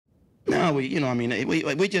No, we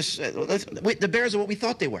just the Bears are what we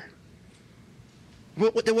thought they were.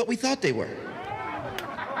 They're what we thought they were.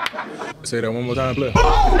 Say that one more time, play.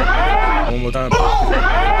 One more time.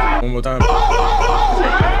 One more time.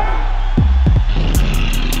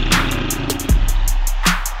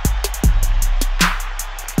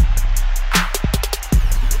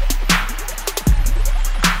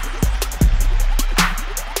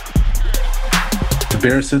 The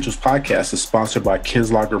Bear Essentials podcast is sponsored by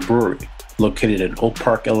Ken's Lager Brewery, located in Oak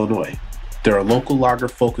Park, Illinois. They're a local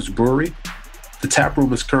lager-focused brewery. The tap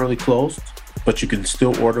room is currently closed, but you can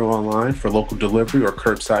still order online for local delivery or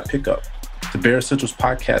curbside pickup. The Bear Essentials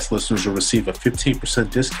podcast listeners will receive a 15%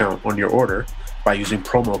 discount on your order by using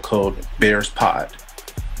promo code BEARSPOD.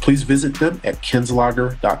 Please visit them at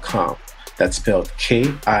kenslager.com. That's spelled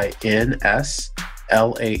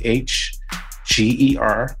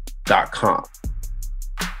KINSLAHGER.com.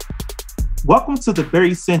 Welcome to the Bear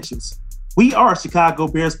Essentials. We are a Chicago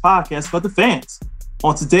Bears podcast for the fans.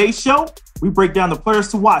 On today's show, we break down the players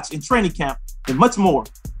to watch in training camp and much more.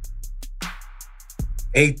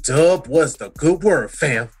 Hey, Dub, what's the good word,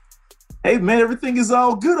 fam? Hey, man, everything is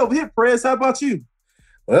all good over here, Prez. How about you?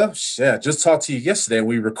 Well, shit, I just talked to you yesterday.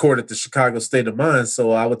 We recorded the Chicago State of Mind,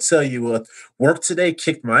 so I would tell you work today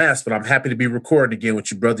kicked my ass, but I'm happy to be recording again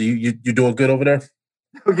with you, brother. You doing good over there?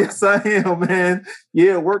 Yes, I am, man.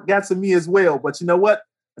 Yeah, work got to me as well, but you know what?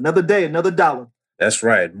 Another day, another dollar. That's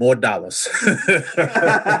right. More dollars.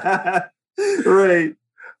 Right.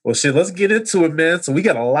 Well, shit, let's get into it, man. So we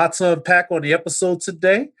got a lot to unpack on the episode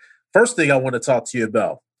today. First thing I want to talk to you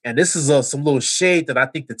about, and this is some little shade that I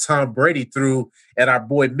think that Tom Brady threw at our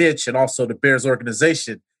boy Mitch and also the Bears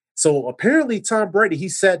organization. So apparently Tom Brady, he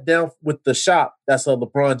sat down with The Shop. That's a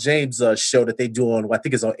LeBron James show that they do on, I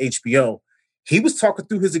think it's on HBO. He was talking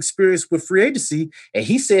through his experience with free agency, and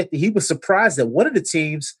he said that he was surprised that one of the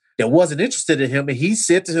teams that wasn't interested in him, and he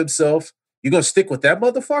said to himself, "You gonna stick with that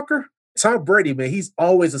motherfucker?" Tom Brady, man, he's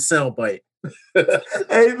always a soundbite.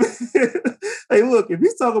 Hey, man. Hey, look, if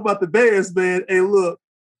he's talking about the Bears, man, hey, look,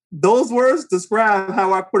 those words describe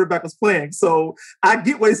how our quarterback was playing. So I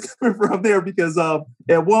get where he's coming from there because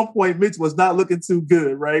at one point, Mitch was not looking too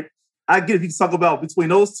good, right? I get if you talk about between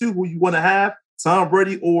those two, who you want to have, Tom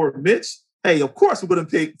Brady or Mitch. Hey, of course we're going to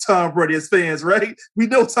pick Tom Brady as fans, right? We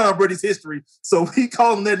know Tom Brady's history. So we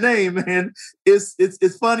call him that name, man. It's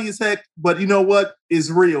funny as heck, but you know what? It's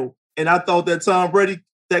real. And I thought that Tom Brady,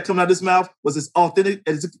 that coming out of his mouth, was as authentic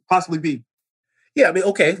as it could possibly be. Yeah, I mean,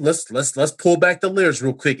 okay, let's pull back the layers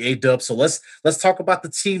real quick, A-Dub. So let's talk about the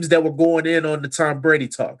teams that were going in on the Tom Brady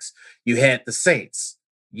talks. You had the Saints.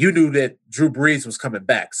 You knew that Drew Brees was coming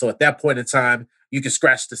back. So at that point in time, you could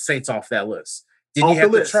scratch the Saints off that list. Then you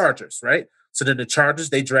had the Chargers, right? So then the Chargers,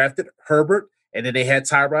 they drafted Herbert, and then they had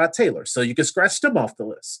Tyrod Taylor. So you could scratch them off the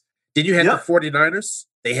list. Then you had the 49ers.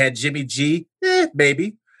 They had Jimmy G,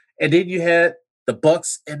 maybe. And then you had the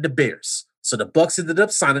Bucks and the Bears. So the Bucks ended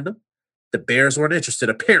up signing them. The Bears weren't interested,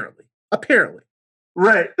 apparently.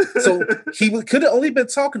 Right. So he could have only been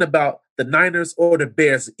talking about the Niners or the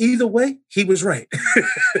Bears. Either way, he was right.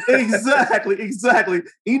 Exactly.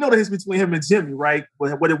 You know the history between him and Jimmy, right?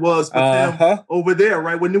 What it was with him over there,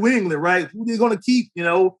 right? With New England, right? Who are you going to keep? You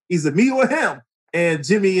know, either me or him. And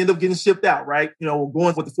Jimmy ended up getting shipped out, right? You know,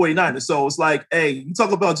 going with the 49ers. So it's like, hey, you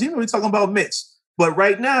talking about Jimmy or you talking about Mitch? But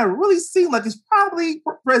right now, it really seems like it's probably,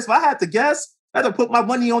 if I had to guess, I had to put my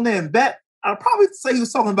money on there and bet, I'd probably say he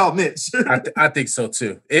was talking about Mitch. I think so,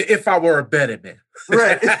 too. If I were a betting man.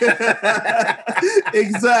 Right.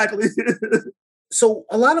 Exactly. So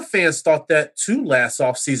a lot of fans thought that, too, last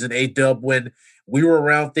offseason, A-Dub, when we were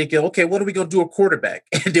around thinking, okay, what are we going to do at quarterback?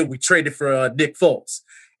 And then we traded for Nick Foles.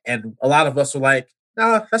 And a lot of us were like,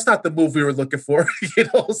 nah, that's not the move we were looking for, you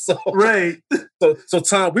know. So right. So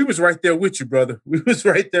Tom, we was right there with you, brother. We was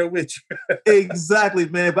right there with you. Exactly,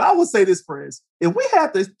 man. But I would say this, Prez. If we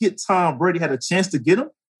had to get Tom Brady, had a chance to get him,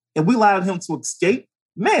 and we allowed him to escape,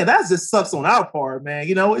 man, that just sucks on our part, man.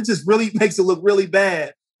 You know, it just really makes it look really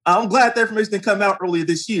bad. I'm glad that information didn't come out earlier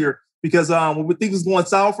this year because when we think it was going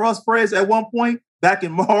south for us, Prez, at one point back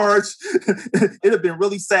in March, it'd have been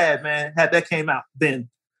really sad, man, had that came out then.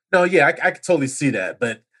 No, yeah, I could totally see that.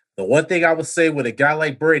 But the one thing I would say with a guy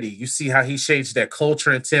like Brady, you see how he changed that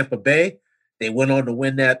culture in Tampa Bay. They went on to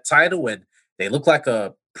win that title, and they look like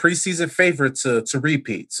a preseason favorite to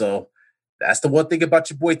repeat. So that's the one thing about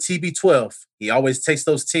your boy TB12. He always takes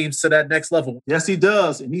those teams to that next level. Yes, he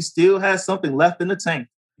does. And he still has something left in the tank.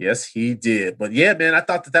 Yes, he did. But yeah, man, I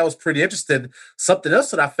thought that was pretty interesting. Something else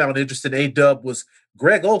that I found interesting, A-Dub, was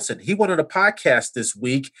Greg Olson. He went on a podcast this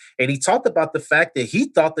week and he talked about the fact that he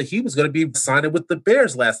thought that he was going to be signing with the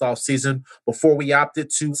Bears last offseason before we opted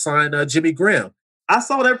to sign Jimmy Graham. I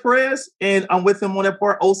saw that, Perez, and I'm with him on that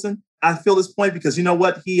part, Olsen. I feel this point because you know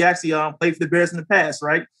what? He actually played for the Bears in the past,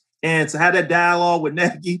 right? And to have that dialogue with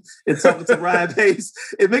Nagy and talking to Ryan Pace,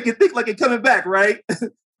 it make you think like it's coming back, right?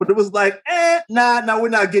 But it was like, nah, we're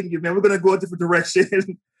not getting you, man. We're going to go a different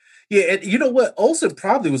direction. Yeah, and you know what? Olsen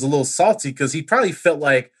probably was a little salty because he probably felt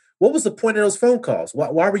like, what was the point of those phone calls?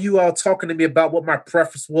 Why were you all talking to me about what my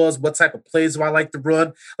preference was? What type of plays do I like to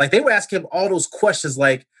run? Like, they were asking him all those questions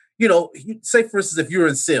like, say, for instance, if you're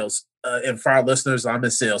in sales, and for our listeners, I'm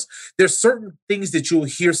in sales, there's certain things that you'll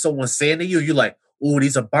hear someone saying to you. You're like, oh,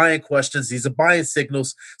 these are buying questions. These are buying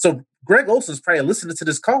signals. So Greg Olson's probably listening to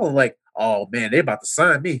this call and like, oh, man, they're about to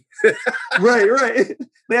sign me. Right.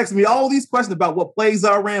 They asked me all these questions about what plays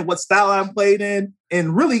I ran, what style I played in,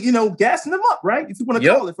 and really, gassing them up, right? If you want to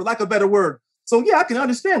call it, for lack of a better word. So, yeah, I can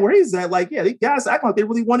understand where he's at. Like, yeah, these guys act like they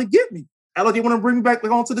really want to get me. I like they want to bring me back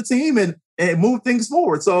onto the team and move things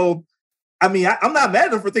forward. So, I mean, I'm not mad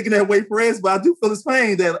at him for thinking that way, Perez, but I do feel his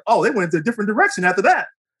pain that, they went into a different direction after that.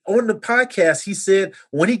 On the podcast, he said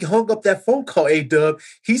when he hung up that phone call, A-Dub,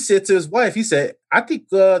 he said to his wife, he said, I think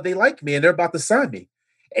they like me and they're about to sign me.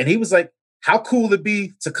 And he was like, how cool would it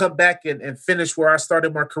be to come back and finish where I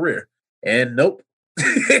started my career? And nope,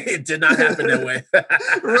 it did not happen that way.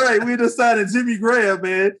 Right. We decided Jimmy Graham,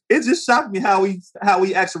 man. It just shocked me how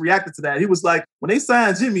he actually reacted to that. He was like, when they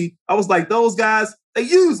signed Jimmy, I was like, those guys, they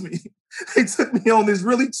used me. They took me on this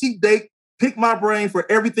really cheap date, picked my brain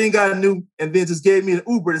for everything I knew, and then just gave me an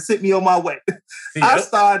Uber to send me on my way. Yep. I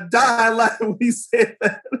started dying laughing when he said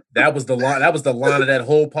that. That was the line. That was the line of that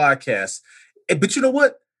whole podcast. But you know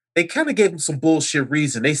what? They kind of gave him some bullshit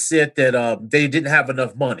reason. They said that they didn't have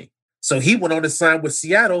enough money. So he went on to sign with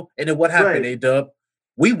Seattle. And then what happened, Right. A-Dub?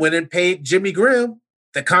 We went and paid Jimmy Graham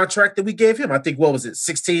the contract that we gave him. I think, what was it,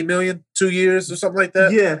 $16 million, 2 years or something like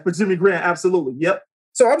that? Yeah, for Jimmy Graham, absolutely. Yep.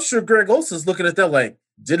 So I'm sure Greg Olson's looking at that like,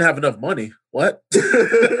 didn't have enough money. What? They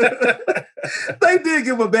did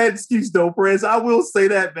give him a bad excuse, though, Perez. I will say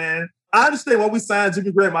that, man. I understand why we signed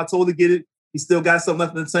Jimmy Graham. I totally get it. He still got something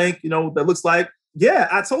left in the tank, that looks like. Yeah,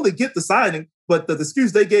 I totally get the signing, but the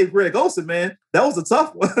excuse they gave Greg Olson, man, that was a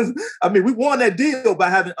tough one. I mean, we won that deal by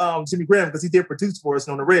having Jimmy Graham because he did produce for us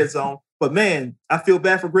on the red zone. But, man, I feel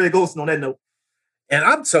bad for Greg Olson on that note. And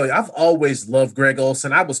I'm telling you, I've always loved Greg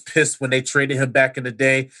Olson. I was pissed when they traded him back in the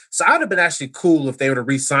day. So I'd have been actually cool if they would have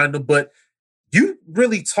re-signed him. But you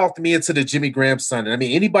really talked me into the Jimmy Graham signing. I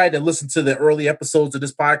mean, anybody that listened to the early episodes of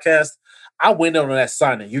this podcast, I went on that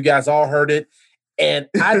signing. You guys all heard it. And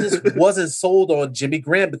I just wasn't sold on Jimmy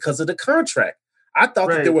Graham because of the contract. I thought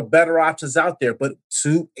that there were better options out there. But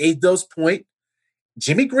to A-Dub's point,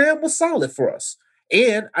 Jimmy Graham was solid for us.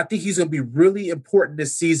 And I think he's going to be really important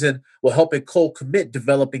this season with helping Cole Kmet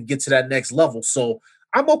develop and get to that next level. So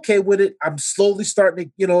I'm okay with it. I'm slowly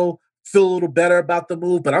starting to, feel a little better about the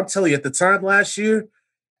move. But I'm telling you, at the time last year,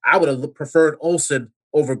 I would have preferred Olsen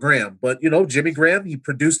over Graham. But, Jimmy Graham, he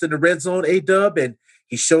produced in the red zone, A-Dub, and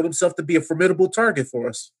he showed himself to be a formidable target for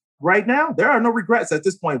us. Right now, there are no regrets at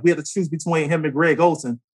this point. We have to choose between him and Greg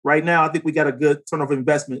Olson. Right now, I think we got a good turnover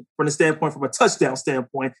investment from a touchdown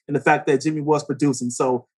standpoint, and the fact that Jimmy was producing.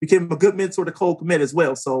 So became a good mentor to Cole Kmet as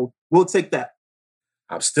well. So we'll take that.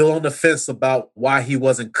 I'm still on the fence about why he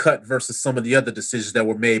wasn't cut versus some of the other decisions that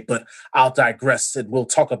were made, but I'll digress and we'll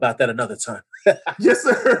talk about that another time. Yes,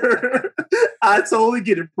 sir. I totally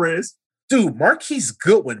get it, Prince. Dude, Marquise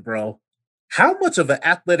Goodwin, bro. How much of an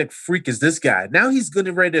athletic freak is this guy? Now he's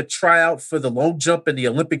getting ready to try out for the long jump in the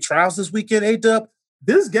Olympic trials this weekend, A-Dub.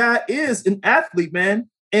 This guy is an athlete, man.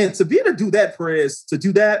 And to be able to do that, Perez, he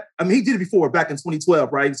did it before back in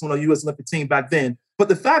 2012, right? He was on the U.S. Olympic team back then. But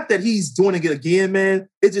the fact that he's doing it again, man,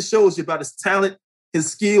 it just shows you about his talent, his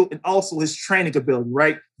skill, and also his training ability,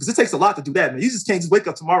 right? Because it takes a lot to do that, man. You just can't just wake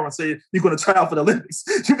up tomorrow and say you're going to try out for the Olympics.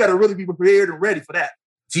 You got to really be prepared and ready for that.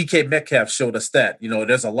 DK Metcalf showed us that.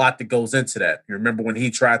 There's a lot that goes into that. You remember when he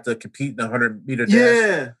tried to compete in the 100-meter dash?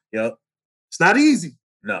 Yeah. Yep. It's not easy.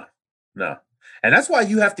 No. And that's why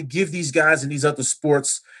you have to give these guys in these other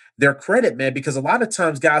sports their credit, man, because a lot of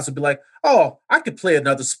times guys will be like, oh, I could play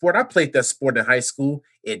another sport. I played that sport in high school.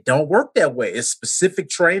 It don't work that way. It's specific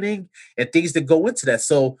training and things that go into that.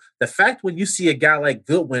 So the fact when you see a guy like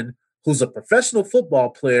Goodwin, who's a professional football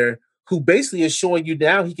player, who basically is showing you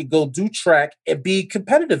now he can go do track and be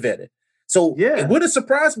competitive at it. So It wouldn't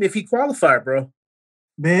surprise me if he qualified, bro.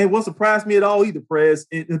 Man, it won't surprise me at all either, Prez.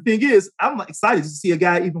 And the thing is, I'm excited to see a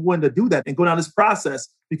guy even wanting to do that and go down this process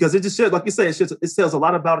because it just shows, like you said, it tells a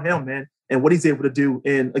lot about him, man, and what he's able to do.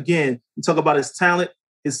 And again, you talk about his talent,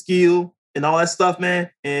 his skill, and all that stuff,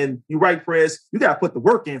 man. And you're right, Prez. You got to put the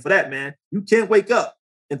work in for that, man. You can't wake up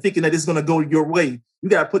and thinking that it's going to go your way. You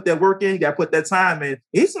got to put that work in. You got to put that time in. And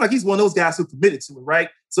he seems like he's one of those guys who committed to it, right?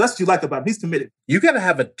 So that's what you like about him. He's committed. You got to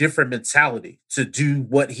have a different mentality to do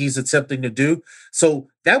what he's attempting to do. So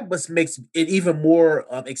that makes it even more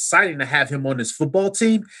exciting to have him on this football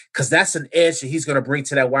team because that's an edge that he's going to bring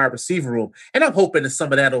to that wide receiver room. And I'm hoping that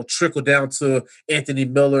some of that will trickle down to Anthony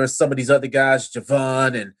Miller and some of these other guys,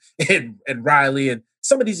 Javon and Riley and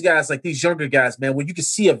some of these guys, like these younger guys, man, when you can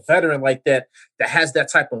see a veteran like that has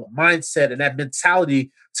that type of mindset and that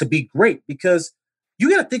mentality to be great because you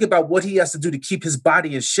got to think about what he has to do to keep his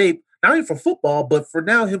body in shape, not only for football, but for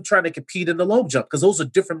now him trying to compete in the long jump because those are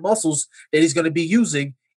different muscles that he's going to be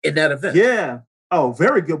using in that event. Yeah. Oh,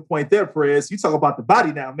 very good point there, Perez. You talk about the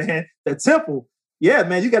body now, man. That temple. Yeah,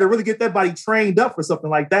 man, you got to really get that body trained up for something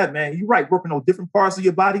like that, man. You're right, working on different parts of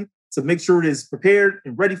your body to make sure it is prepared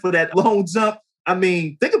and ready for that long jump. I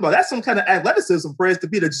mean, think about it. That's some kind of athleticism, Perez, to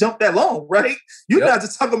be to jump that long, right? You're not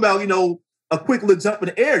just talking about, a quick little jump in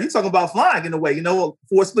the air. You're talking about flying in a way,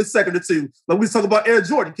 for a split second or two. Like we talking about Air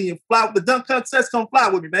Jordan. Can you fly with the dunk contest? Come fly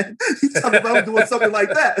with me, man. You talking about doing something like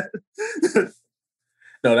that.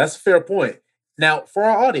 No, that's a fair point. Now, for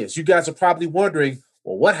our audience, you guys are probably wondering,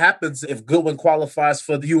 well, what happens if Goodwin qualifies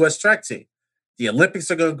for the U.S. track team? The Olympics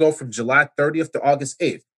are going to go from July 30th to August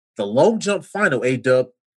 8th. The long jump final, A-Dub,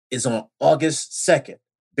 is on August 2nd.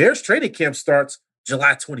 Bears training camp starts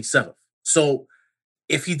July 27th. So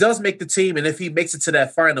if he does make the team and if he makes it to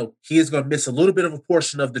that final, he is going to miss a little bit of a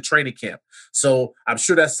portion of the training camp. So I'm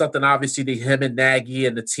sure that's something obviously that him and Nagy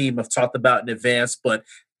and the team have talked about in advance, but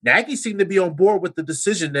Nagy seemed to be on board with the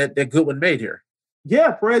decision that Goodwin made here.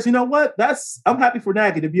 Yeah, Perez, you know what? I'm happy for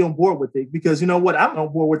Nagy to be on board with it because you know what? I'm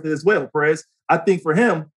on board with it as well, Perez. I think for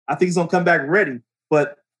him, I think he's going to come back ready,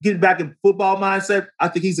 but getting back in football mindset, I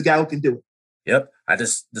think he's the guy who can do it. Yep. I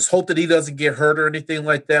just hope that he doesn't get hurt or anything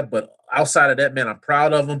like that. But outside of that, man, I'm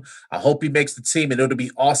proud of him. I hope he makes the team, and it'll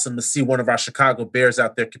be awesome to see one of our Chicago Bears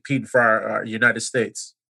out there competing for our United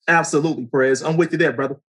States. Absolutely, Perez. I'm with you there,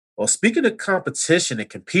 brother. Well, speaking of competition and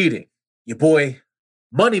competing, your boy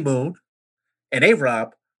Money Moon and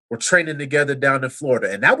A-Rob were training together down in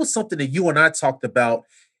Florida. And that was something that you and I talked about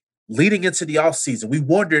leading into the offseason. We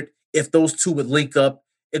wondered if those two would link up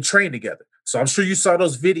and train together. So I'm sure you saw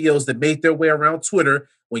those videos that made their way around Twitter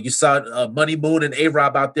when you saw Money Moon and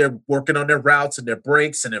A-Rob out there working on their routes and their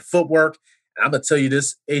breaks and their footwork. And I'm going to tell you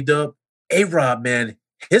this, A-Dub, A-Rob, man,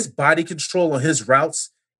 his body control on his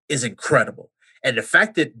routes is incredible. And the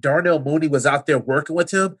fact that Darnell Mooney was out there working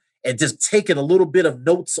with him and just taking a little bit of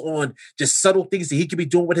notes on just subtle things that he could be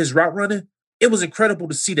doing with his route running, it was incredible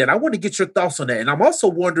to see that. I want to get your thoughts on that. And I'm also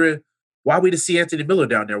wondering why we didn't see Anthony Miller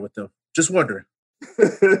down there with them. Just wondering.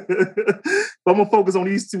 But I'm going to focus on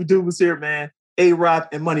these two dudes here, man. A-Rob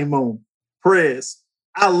and Money Moon. Perez.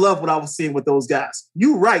 I love what I was seeing with those guys.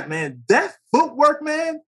 You're right, man. That footwork,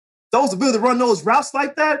 man, those ability to run those routes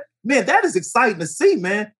like that, man, that is exciting to see,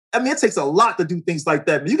 man. I mean, it takes a lot to do things like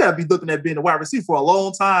that, man. You got to be looking at being a wide receiver for a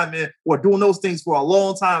long time, man, or doing those things for a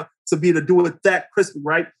long time to be able to do it that crispy,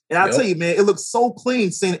 right? And I'll tell you, man, it looks so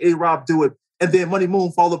clean seeing A-Rob do it. And then Money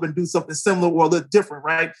Moon follow up and do something similar or a little different,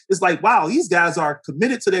 right? It's like, wow, these guys are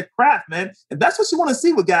committed to their craft, man. And that's what you want to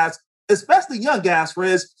see with guys, especially young guys,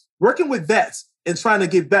 Rez, working with vets and trying to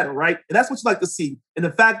get better, right? And that's what you like to see. And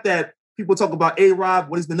the fact that people talk about A-Rob,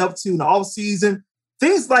 what he's been up to in the offseason,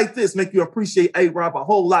 things like this make you appreciate A-Rob a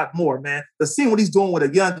whole lot more, man. To see what he's doing with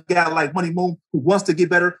a young guy like Money Moon who wants to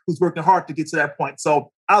get better, who's working hard to get to that point.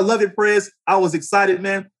 So I love it, Perez. I was excited,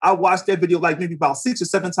 man. I watched that video like maybe about 6 or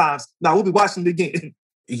 7 times. Now we'll be watching it again.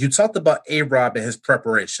 You talked about A-Rob and his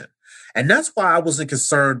preparation. And that's why I wasn't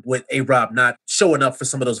concerned with A-Rob not showing up for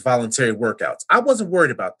some of those voluntary workouts. I wasn't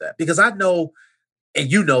worried about that because I know,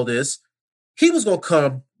 and you know this, he was going to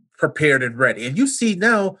come prepared and ready. And you see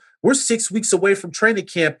now, we're 6 weeks away from training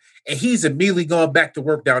camp, and he's immediately going back to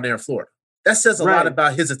work down there in Florida. That says a lot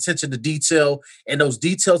about his attention to detail and those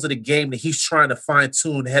details of the game that he's trying to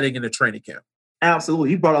fine-tune heading into training camp. Absolutely.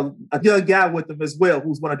 He brought a young guy with him as well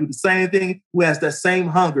who's going to do the same thing, who has that same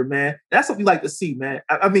hunger, man. That's what we like to see, man.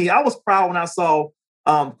 I mean, I was proud when I saw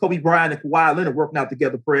Kobe Bryant and Kawhi Leonard working out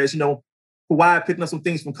together, Perez. You know, Kawhi picking up some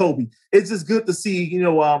things from Kobe. It's just good to see,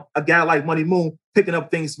 a guy like Money Moon picking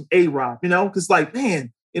up things from A-Rob, because like,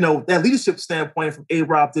 man, that leadership standpoint from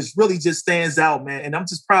A-Rob just really just stands out, man. And I'm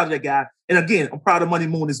just proud of that guy. And again, I'm proud of Money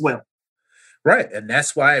Moon as well. Right. And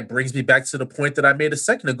that's why it brings me back to the point that I made a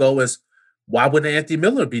second ago is why wouldn't Anthony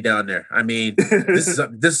Miller be down there? I mean, this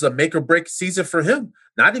is a make or break season for him.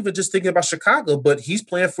 Not even just thinking about Chicago, but he's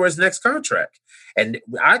playing for his next contract. And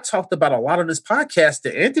I talked about a lot on this podcast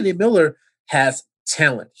that Anthony Miller has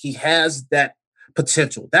talent. He has that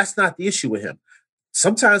potential. That's not the issue with him.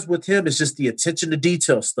 Sometimes with him, it's just the attention to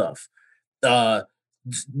detail stuff.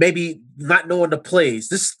 Maybe not knowing the plays,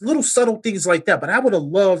 this little subtle things like that. But I would have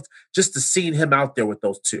loved just to seen him out there with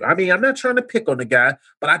those two. I mean, I'm not trying to pick on the guy,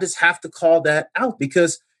 but I just have to call that out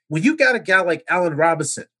because when you got a guy like Allen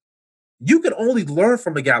Robinson, you can only learn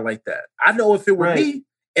from a guy like that. I know if it were me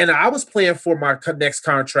and I was playing for my next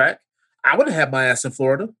contract, I would have had my ass in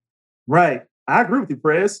Florida. Right. I agree with you,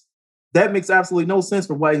 Prez. That makes absolutely no sense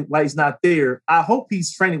for why he's not there. I hope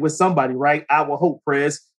he's training with somebody, right? I will hope,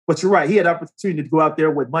 Prez. But you're right. He had opportunity to go out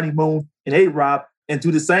there with Money Moon and A-Rob and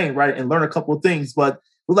do the same, right? And learn a couple of things. But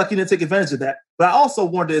we're lucky to take advantage of that. But I also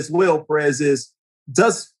wonder as well, Perez,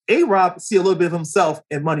 does A-Rob see a little bit of himself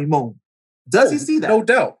in Money Moon? Does he see that?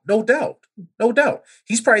 No doubt.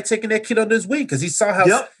 He's probably taking that kid under his wing because he saw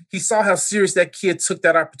how serious that kid took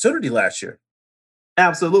that opportunity last year.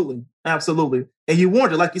 Absolutely. And you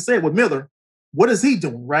wonder, like you said, with Miller, what is he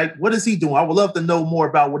doing, right? What is he doing? I would love to know more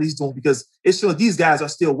about what he's doing because it's sure these guys are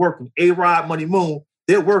still working. A-Rod, Money Moon,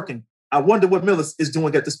 they're working. I wonder what Miller is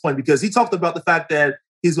doing at this point because he talked about the fact that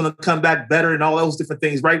he's going to come back better and all those different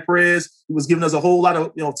things, right, Perez? He was giving us a whole lot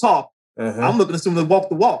of talk. I'm looking to him to walk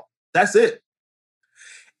the walk. That's it.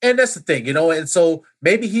 And that's the thing, and so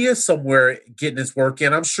maybe he is somewhere getting his work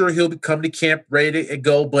in. I'm sure he'll come to camp ready to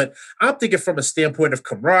go, but I'm thinking from a standpoint of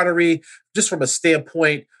camaraderie, just from a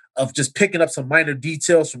standpoint of just picking up some minor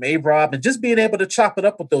details from A-Rob and just being able to chop it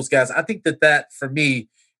up with those guys. I think that for me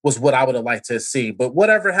was what I would have liked to have seen. But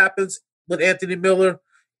whatever happens with Anthony Miller,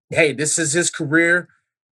 hey, this is his career.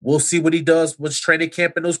 We'll see what he does with training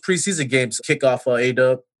camp and those preseason games kick off,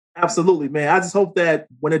 A-Dub. Absolutely, man. I just hope that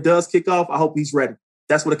when it does kick off, I hope he's ready.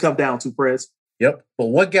 That's what it comes down to, Perez. Yep. But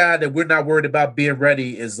one guy that we're not worried about being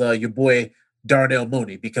ready is your boy Darnell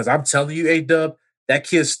Mooney, because I'm telling you, A-Dub, that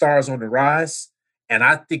kid's stars on the rise. And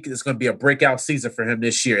I think it's going to be a breakout season for him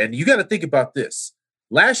this year. And you got to think about this.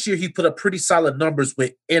 Last year, he put up pretty solid numbers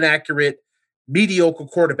with inaccurate, mediocre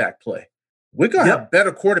quarterback play. We're going to have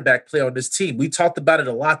better quarterback play on this team. We talked about it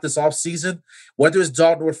a lot this offseason, whether it's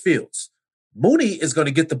Dalton or Fields. Mooney is going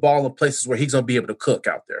to get the ball in places where he's going to be able to cook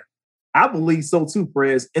out there. I believe so too,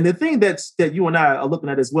 Perez. And the thing that you and I are looking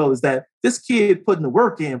at as well is that this kid putting the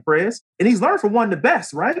work in, Perez, and he's learned from one of the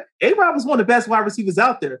best, right? A-Rob was one of the best wide receivers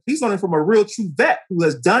out there. He's learning from a real true vet who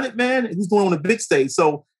has done it, man, and who's going on the big stage.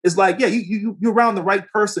 So it's like, you're around the right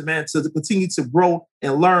person, man, to continue to grow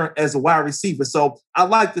and learn as a wide receiver. So I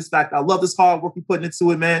like this fact. I love this hard work you're putting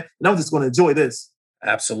into it, man. And I'm just going to enjoy this.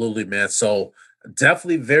 Absolutely, man. So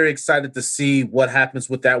definitely very excited to see what happens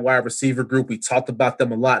with that wide receiver group. We talked about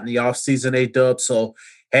them a lot in the offseason, A-Dub. So,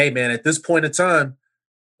 hey, man, at this point in time,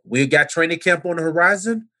 we got training camp on the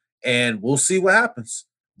horizon, and we'll see what happens.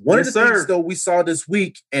 One of the things, though, we saw this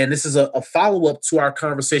week, and this is a follow-up to our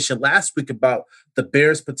conversation last week about the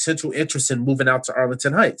Bears' potential interest in moving out to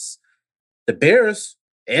Arlington Heights. The Bears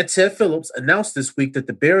and Ted Phillips announced this week that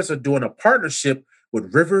the Bears are doing a partnership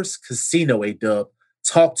with Rivers Casino, A-Dub.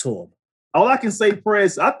 Talk to them. All I can say,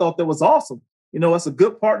 Perez, I thought that was awesome. It's a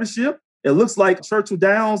good partnership. It looks like Churchill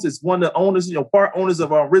Downs is one of the owners, part owners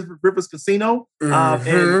of Rivers Casino.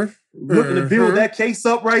 And looking to build that case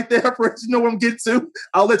up right there, Perez, you know what I'm getting to.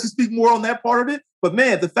 I'll let you speak more on that part of it. But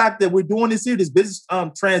man, the fact that we're doing this here, this business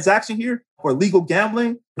transaction here for legal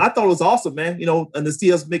gambling, I thought it was awesome, man. And to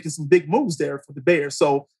see us making some big moves there for the Bears.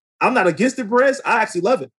 So I'm not against it, Perez. I actually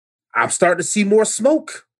love it. I'm starting to see more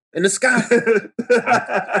smoke in the sky.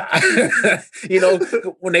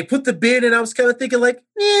 When they put the bid in, I was kind of thinking like,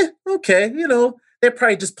 okay, they're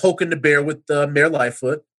probably just poking the bear with Mayor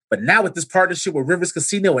Lightfoot. But now with this partnership with Rivers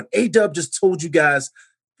Casino, and A-Dub just told you guys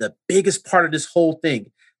the biggest part of this whole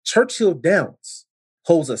thing, Churchill Downs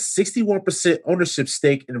holds a 61% ownership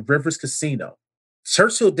stake in Rivers Casino.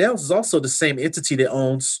 Churchill Downs is also the same entity that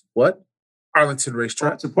owns what? Arlington Racetrack.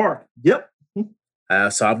 Arlington Park. Yep.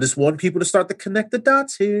 So I'm just wanting people to start to connect the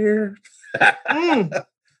dots here. And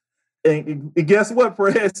guess what,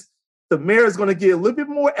 Perez? The mayor is going to get a little bit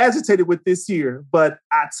more agitated with this here, but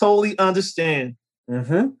I totally understand.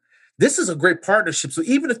 This is a great partnership. So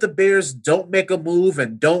even if the Bears don't make a move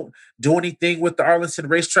and don't do anything with the Arlington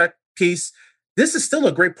Racetrack piece, this is still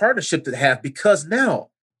a great partnership to have because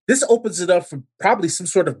now this opens it up for probably some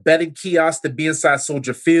sort of betting kiosk to be inside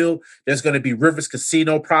Soldier Field. There's going to be Rivers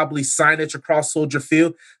Casino, probably signage across Soldier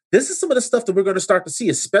Field. This is some of the stuff that we're going to start to see,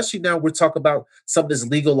 especially now we're talking about some of this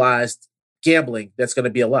legalized gambling that's going to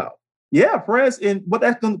be allowed. Yeah, Perez. And what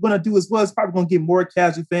that's going to do as well is probably going to get more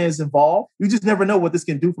casual fans involved. You just never know what this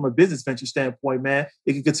can do from a business venture standpoint, man.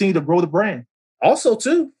 It can continue to grow the brand. Also,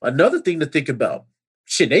 too, another thing to think about.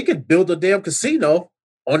 Shit, they could build a damn casino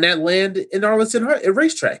on that land in Arlington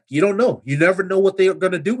Racetrack. You don't know. You never know what they're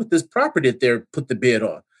going to do with this property that they're put the bid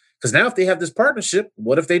on. Because now if they have this partnership,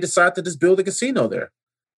 what if they decide to just build a casino there?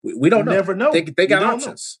 We don't know. Never know. They got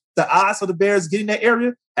options. Know. The odds of the Bears getting that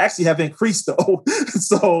area actually have increased, though.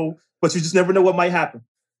 But you just never know what might happen.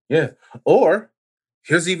 Yeah. Or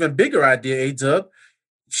here's an even bigger idea, A-Dub.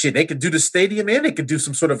 Shit, they could do the stadium and they could do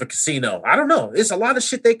some sort of a casino. I don't know. It's a lot of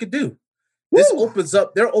shit they could do. This opens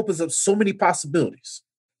up so many possibilities.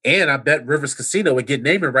 And I bet Rivers Casino would get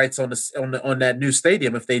naming rights on that new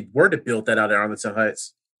stadium if they were to build that out at Arlington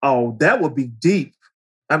Heights. Oh, that would be deep.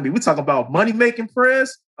 I mean, we talk about money making,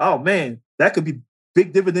 Perez. Oh man, that could be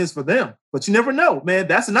big dividends for them. But you never know, man.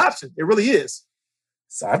 That's an option. It really is.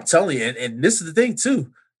 So I'm telling you, and this is the thing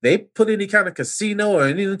too. They put any kind of casino or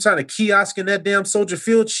any kind of kiosk in that damn Soldier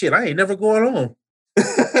Field, shit, I ain't never going home.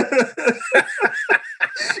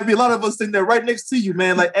 There'd be a lot of us sitting there right next to you,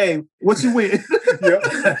 man. Like, hey, what you win?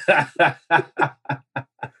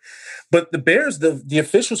 But the Bears, the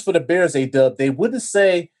officials for the Bears, A-Dub, they wouldn't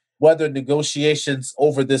say whether negotiations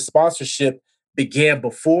over this sponsorship began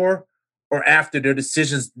before or after their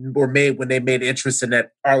decisions were made when they made interest in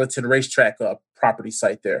that Arlington Racetrack property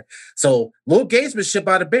site there. So, little gamesmanship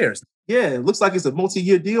by the Bears. Yeah, it looks like it's a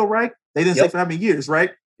multi-year deal, right? They didn't say for how many years,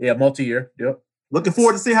 right? Yeah, multi-year. Yep. Looking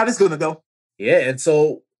forward to see how this is going to go. Yeah, and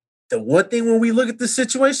so the one thing when we look at this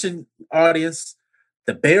situation, audience,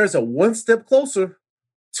 the Bears are one step closer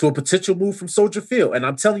to a potential move from Soldier Field. And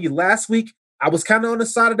I'm telling you, last week, I was kind of on the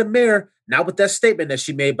side of the mayor, not with that statement that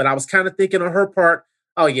she made, but I was kind of thinking on her part,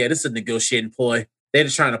 oh yeah, this is a negotiating ploy. They're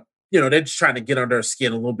just trying to get under her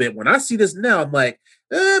skin a little bit. When I see this now, I'm like,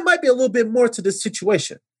 it might be a little bit more to this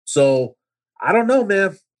situation. So I don't know,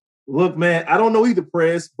 man. Look, man, I don't know either,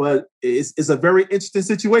 Perez, but it's a very interesting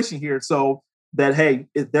situation here. So that, hey,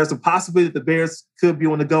 there's a possibility that the Bears could be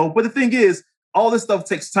on the go. But the thing is, all this stuff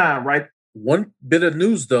takes time, right? One bit of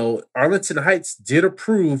news, though, Arlington Heights did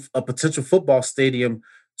approve a potential football stadium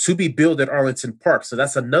to be built at Arlington Park. So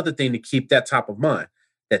that's another thing to keep that top of mind,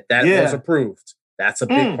 that was approved. That's a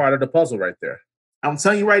big part of the puzzle right there. I'm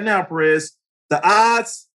telling you right now, Perez, the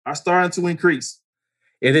odds are starting to increase.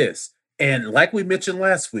 It is. And like we mentioned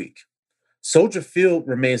last week, Soldier Field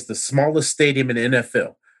remains the smallest stadium in the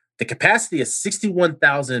NFL. The capacity is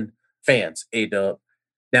 61,000 fans, A-Dub.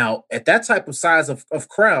 Now, at that type of size of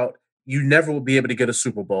crowd, you never will be able to get a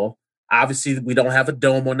Super Bowl. Obviously, we don't have a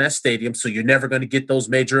dome on that stadium, so you're never going to get those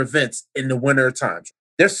major events in the winter times.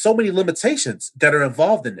 There's so many limitations that are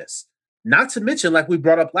involved in this. Not to mention, like we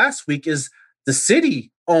brought up last week, is the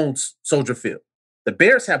city owns Soldier Field. The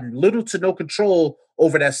Bears have little to no control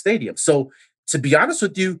over that stadium. So, to be honest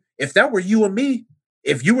with you, if that were you and me,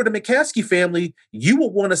 if you were the McCaskey family, you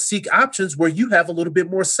would want to seek options where you have a little bit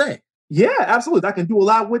more say. Yeah, absolutely. I can do a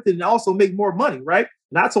lot with it and also make more money, right?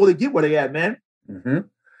 And I totally get where they at, man. Mm-hmm.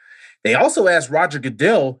 They also asked Roger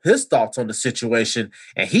Goodell his thoughts on the situation,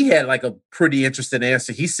 and he had like a pretty interesting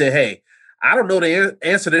answer. He said, hey, I don't know the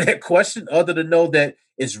answer to that question other than know that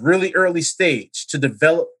it's really early stage to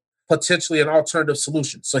develop potentially an alternative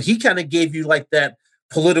solution. So he kind of gave you like that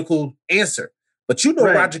political answer. But you know,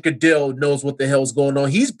 right. Roger Goodell knows what the hell's going on.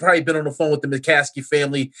 He's probably been on the phone with the McCaskey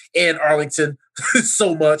family and Arlington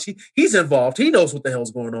so much. He's involved. He knows what the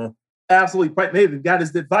hell's going on. Absolutely. Maybe got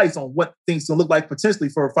his advice on what things can look like potentially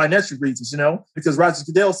for financial reasons, because Roger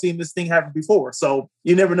Goodell's seen this thing happen before. So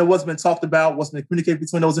you never know what's been talked about, what's been communicated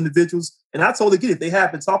between those individuals. And I totally get it. If they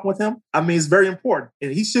have been talking with him, I mean, it's very important.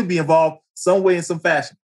 And he should be involved some way in some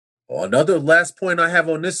fashion. Well, another last point I have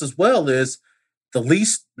on this as well is the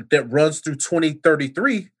lease that runs through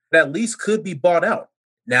 2033, that lease could be bought out.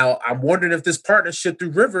 Now, I'm wondering if this partnership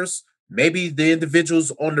through Rivers, maybe the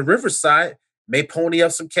individuals on the Rivers side may pony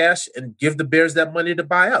up some cash and give the Bears that money to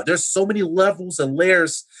buy out. There's so many levels and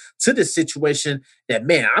layers to this situation that,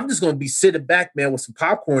 man, I'm just going to be sitting back, man, with some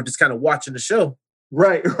popcorn, just kind of watching the show.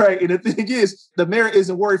 Right. And the thing is, the mayor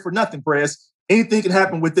isn't worried for nothing, Press. Anything can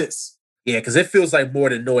happen with this. Yeah, because it feels like more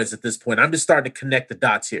than noise at this point. I'm just starting to connect the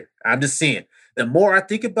dots here. I'm just seeing. The more I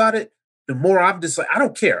think about it, the more I'm just like, I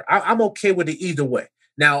don't care. I'm okay with it either way.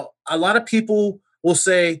 Now, a lot of people will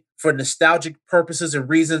say for nostalgic purposes and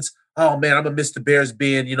reasons, oh, man, I'm going to miss the Bears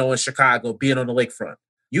being, in Chicago, being on the lakefront.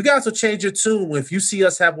 you guys will change your tune if you see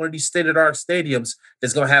us have one of these state-of-the-art stadiums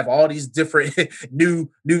that's going to have all these different new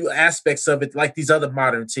aspects of it, like these other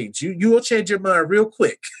modern teams. You will change your mind real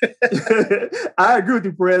quick. I agree with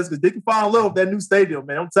you, Perez, because they can fall in love with that new stadium,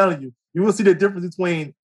 man. I'm telling you, you will see the difference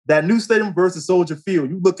between that new stadium versus Soldier Field.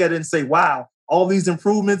 You look at it and say, wow, all these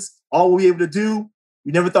improvements, all we're able to do,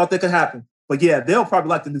 you never thought that could happen. But yeah, they'll probably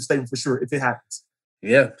like the new stadium for sure if it happens.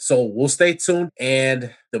 Yeah, so we'll stay tuned.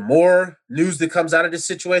 And the more news that comes out of this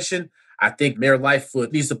situation, I think Mayor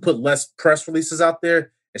Lightfoot needs to put less press releases out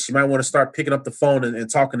there. And she might want to start picking up the phone and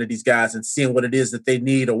talking to these guys and seeing what it is that they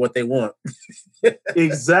need or what they want.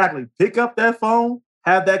 Exactly. Pick up that phone,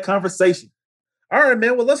 have that conversation. All right,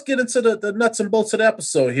 man. Well, let's get into the nuts and bolts of the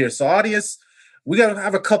episode here. So, audience, we got to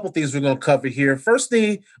have a couple things we're going to cover here. First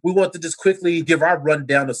thing, we want to just quickly give our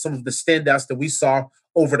rundown of some of the standouts that we saw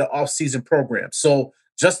over the offseason program. So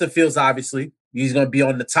Justin Fields, obviously, he's going to be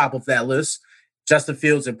on the top of that list. Justin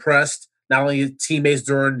Fields impressed not only his teammates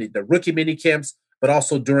during the rookie mini camps, but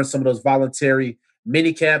also during some of those voluntary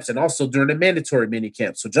mini camps and also during the mandatory mini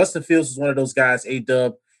camps. So Justin Fields is one of those guys,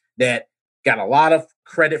 A-Dub, that got a lot of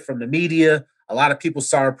credit from the media. A lot of people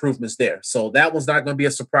saw improvements there. So that was not going to be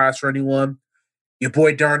a surprise for anyone. Your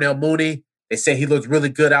boy Darnell Mooney, they say he looked really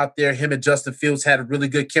good out there. Him and Justin Fields had a really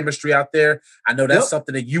good chemistry out there. I know that's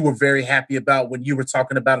something that you were very happy about when you were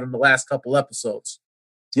talking about it in the last couple episodes.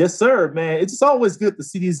 Yes, sir, man. It's always good to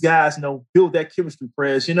see these guys, build that chemistry,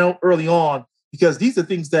 Prez, early on, because these are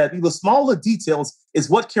things that the smaller details is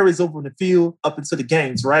what carries over in the field up into the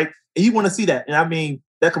games, right? And you want to see that. And I mean,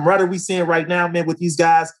 that camaraderie we're seeing right now, man, with these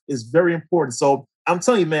guys is very important. So I'm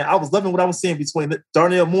telling you, man, I was loving what I was seeing between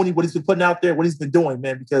Darnell Mooney, what he's been putting out there, what he's been doing,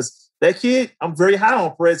 man, because that kid, I'm very high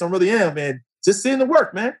on, Perez. I really am, man. Just seeing the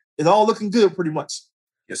work, man. It's all looking good pretty much.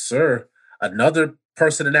 Yes, sir. Another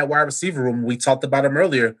person in that wide receiver room, we talked about him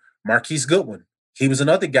earlier, Marquise Goodwin. He was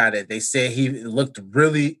another guy that they said he looked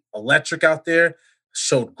really electric out there,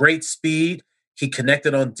 showed great speed. He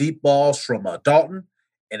connected on deep balls from Dalton.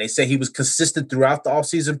 And they say he was consistent throughout the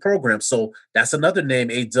offseason program. So that's another name,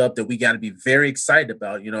 A-Dub, that we got to be very excited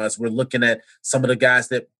about, as we're looking at some of the guys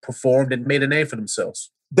that performed and made a name for themselves.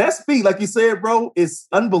 That speed, like you said, bro, is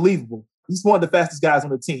unbelievable. He's one of the fastest guys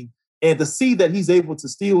on the team. And to see that he's able to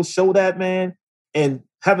still show that, man, and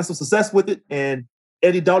having some success with it, and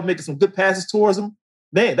Eddie Dalton making some good passes towards him,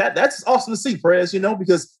 man, that's awesome to see, Perez,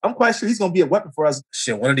 because I'm quite sure he's going to be a weapon for us.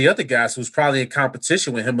 Shit, one of the other guys who's probably in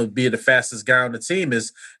competition with him of being the fastest guy on the team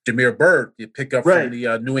is Damiere Byrd, the pickup from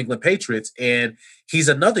the New England Patriots. And he's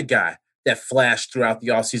another guy that flashed throughout the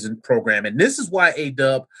offseason program. And this is why,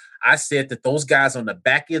 A-Dub, I said that those guys on the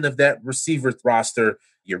back end of that receiver roster,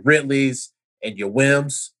 your Ridleys and your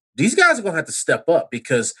Wims, these guys are going to have to step up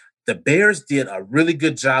because the Bears did a really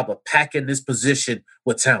good job of packing this position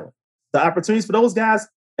with talent. The opportunities for those guys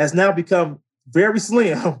has now become very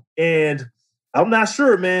slim. And I'm not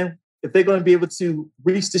sure, man, if they're going to be able to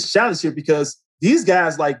reach this challenge here because these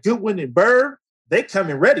guys like Goodwin and Byrd, they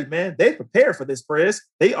coming ready, man. They prepared for this, Perez.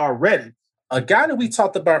 They are ready. A guy that we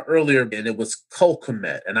talked about earlier, and it was Cole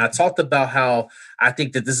Kmet. And I talked about how I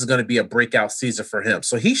think that this is going to be a breakout season for him.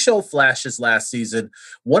 So he showed flashes last season.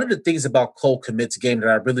 One of the things about Cole Kmet's game that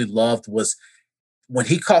I really loved was when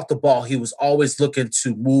he caught the ball, he was always looking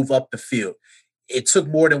to move up the field. It took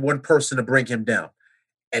more than one person to bring him down.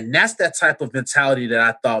 And that's that type of mentality that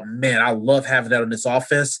I thought, man, I love having that on this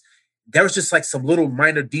offense. There was just like some little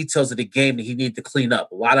minor details of the game that he needed to clean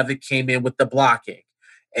up. A lot of it came in with the blocking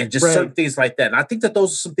and just certain things like that. And I think that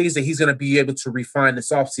those are some things that he's going to be able to refine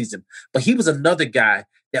this offseason. But he was another guy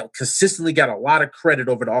that consistently got a lot of credit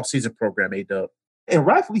over the offseason program, A-Dub. And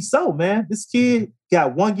rightfully so, man. This kid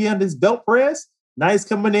got 1 year under his belt, Perez. Now he's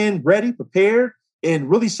coming in ready, prepared, and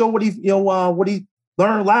really show what he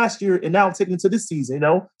learned last year and now taking into this season,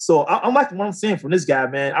 So I'm liking what I'm seeing from this guy,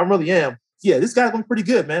 man. I really am. Yeah, this guy's going pretty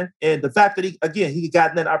good, man. And the fact that he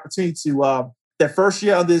got that opportunity to that first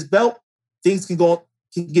year under his belt, things can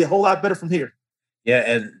get a whole lot better from here. Yeah,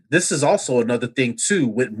 and this is also another thing, too,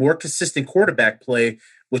 with more consistent quarterback play,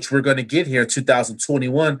 which we're going to get here in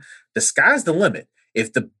 2021, the sky's the limit.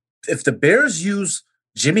 If the Bears use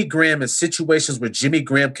Jimmy Graham in situations where Jimmy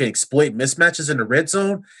Graham can exploit mismatches in the red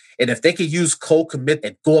zone, and if they can use Cole Kmet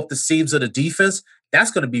and go up the seams of the defense,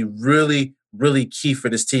 that's going to be really, really key for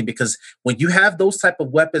this team because when you have those type of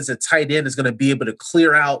weapons at tight end is going to be able to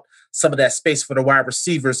clear out some of that space for the wide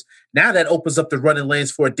receivers. Now that opens up the running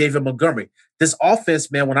lanes for David Montgomery. This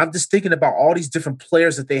offense, man, when I'm just thinking about all these different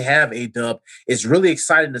players that they have, A-Dub, is really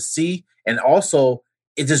exciting to see. And also,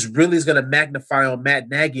 it just really is going to magnify on Matt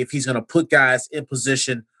Nagy if he's going to put guys in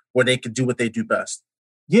position where they can do what they do best.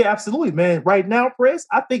 Yeah, absolutely, man. Right now, Press,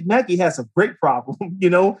 I think Nagy has a great problem.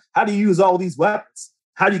 How do you use all these weapons?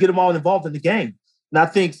 How do you get them all involved in the game? And I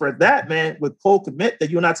think for that, man, with Cole Kmet that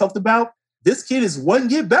you and I talked about, this kid is one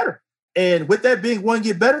year better. And with that being one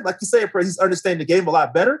year better, like you said, Press, he's understanding the game a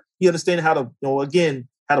lot better. He understands how to,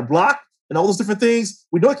 how to block and all those different things.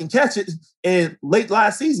 We know he can catch it. And late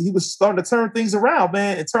last season, he was starting to turn things around,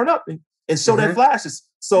 man, and turn up and show that flashes.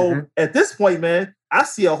 So at this point, man, I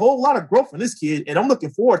see a whole lot of growth from this kid, and I'm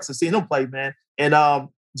looking forward to seeing him play, man. And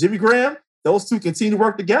Jimmy Graham, those two continue to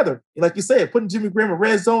work together. And like you said, putting Jimmy Graham in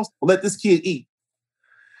red zones will let this kid eat.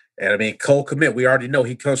 And I mean, Cole Kmet, we already know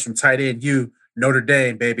he comes from tight end U, Notre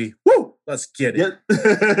Dame, baby. Woo! Let's get it.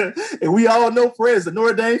 Yeah. And we all know Perez, a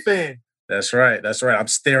Notre Dame fan. That's right. I'm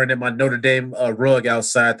staring at my Notre Dame rug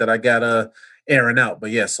outside that I got airing out.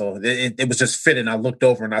 But yeah, so it was just fitting. I looked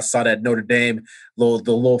over and I saw that Notre Dame, the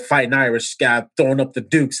little fighting Irish guy throwing up the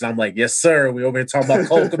Dukes. And I'm like, yes, sir. We over here talking about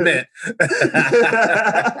Cole Kmet.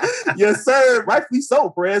 Yes, sir. Rightfully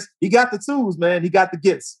so, Perez. He got the tools, man. He got the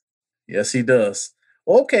gifts. Yes, he does.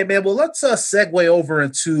 Okay, man. Well, let's segue over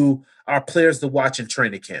into our players to watch in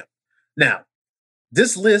training camp. Now,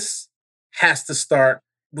 this list has to start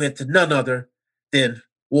with none other than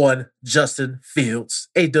one Justin Fields.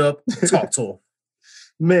 A-Dub, talk to him.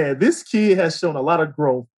 Man, this kid has shown a lot of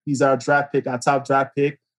growth. He's our draft pick, our top draft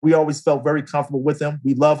pick. We always felt very comfortable with him.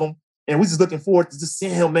 We love him. And we're just looking forward to just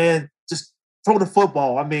seeing him, man, just throw the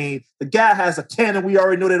football. I mean, the guy has a cannon. We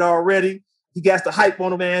already know that already. He got the hype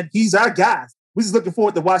on him, man. He's our guy. We're just looking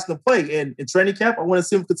forward to watching him play. And in training camp, I want to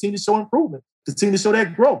see him continue to show improvement, continue to show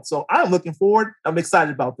that growth. So I'm looking forward. I'm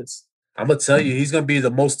excited about this. I'm going to tell you, he's going to be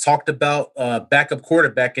the most talked about backup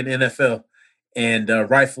quarterback in NFL, and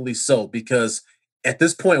rightfully so, because at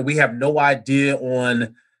this point, we have no idea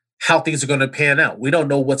on how things are going to pan out. We don't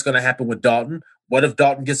know what's going to happen with Dalton. What if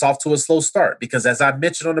Dalton gets off to a slow start? Because as I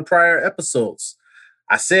mentioned on the prior episodes,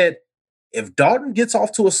 I said, if Dalton gets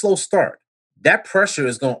off to a slow start, that pressure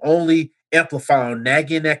is going to only amplify on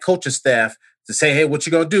Nagy and that coaching staff to say, hey, what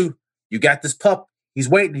you going to do? You got this pup. He's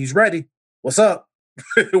waiting. He's ready. What's up?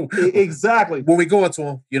 Exactly. When we going to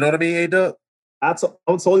him, you know what I mean, A-Dub? I'm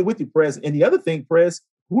totally with you, Perez. And the other thing, Perez,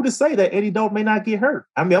 who to say that Andy Dalton may not get hurt?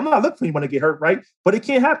 I mean, I'm not looking for anyone to get hurt, right? But it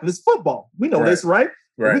can't happen. It's football. We know this, right?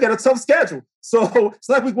 We got a tough schedule. So it's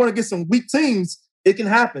like we want to get some weak teams. It can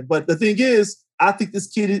happen. But the thing is, I think this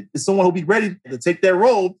kid is someone who'll be ready to take that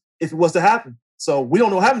role if it was to happen. So we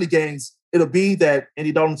don't know how many games it'll be that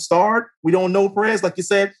Andy Dalton start. We don't know, Perez, like you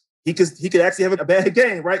said. He could actually have a bad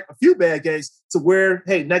game, right? A few bad games to where,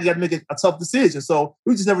 hey, now you got to make a tough decision. So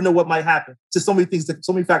we just never know what might happen. Just so many things,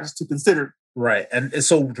 so many factors to consider. Right. And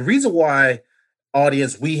so the reason why,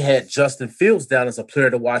 audience, we had Justin Fields down as a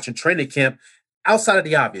player to watch in training camp, outside of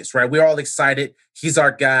the obvious, right? We're all excited. He's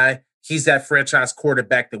our guy. He's that franchise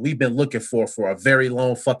quarterback that we've been looking for a very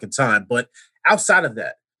long fucking time. But outside of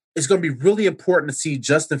that, it's going to be really important to see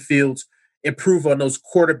Justin Fields improve on those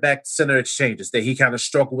quarterback center exchanges that he kind of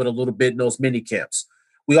struggled with a little bit in those mini camps.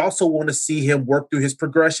 We also want to see him work through his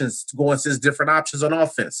progressions, going to his different options on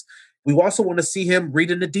offense. We also want to see him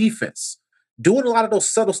reading the defense, doing a lot of those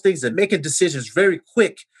subtle things and making decisions very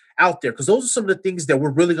quick out there, because those are some of the things that we're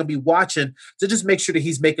really going to be watching to just make sure that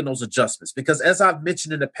he's making those adjustments. Because as I've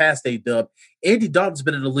mentioned in the past, A-Dub, Andy Dalton's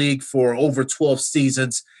been in the league for over 12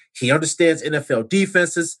 seasons. He understands NFL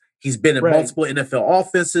defenses. He's been in multiple NFL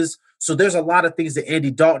offenses. So there's a lot of things that Andy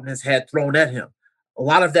Dalton has had thrown at him. A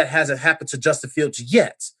lot of that hasn't happened to Justin Fields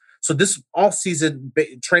yet. So this offseason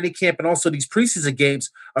training camp and also these preseason games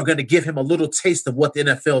are going to give him a little taste of what the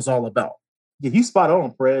NFL is all about. Yeah, you spot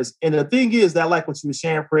on, Perez. And the thing is that, like what you were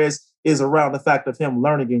sharing, Perez, is around the fact of him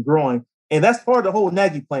learning and growing. And that's part of the whole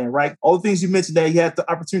Nagy plan, right? All the things you mentioned that he had the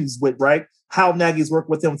opportunities with, right? How Nagy's worked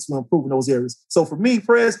with him to improve in those areas. So for me,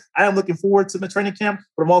 Perez, I am looking forward to the training camp,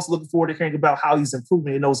 but I'm also looking forward to hearing about how he's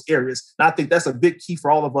improving in those areas. And I think that's a big key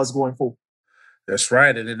for all of us going forward. That's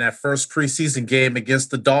right. And in that first preseason game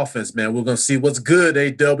against the Dolphins, man, we're going to see what's good,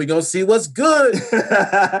 A-Dub. We're going to see what's good.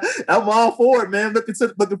 I'm all for it, man.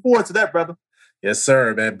 Looking forward to that, brother. Yes,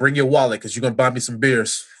 sir, man. Bring your wallet because you're going to buy me some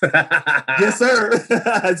beers. Yes, sir.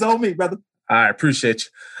 It's on me, brother. I appreciate you.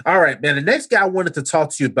 All right, man. The next guy I wanted to talk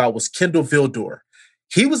to you about was Kindle Vildor.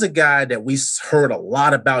 He was a guy that we heard a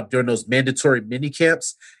lot about during those mandatory mini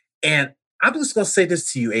camps. And I'm just going to say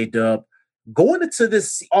this to you, A-Dub. Going into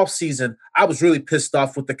this offseason, I was really pissed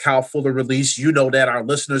off with the Kyle Fuller release. You know that. Our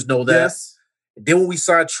listeners know that. Yes. Then when we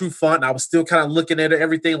signed True Font, I was still kind of looking at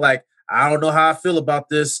everything like, I don't know how I feel about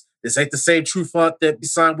this. This ain't the same True Font that we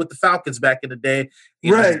signed with the Falcons back in the day.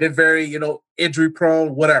 He's been very, injury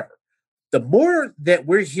prone, whatever. the more that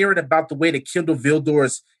we're hearing about the way that Kendall Vildor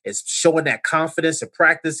is showing that confidence in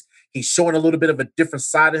practice, he's showing a little bit of a different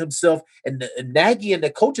side of himself. And Nagy and the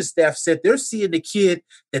coaching staff said they're seeing the kid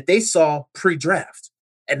that they saw pre-draft.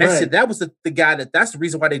 And that was the guy that's the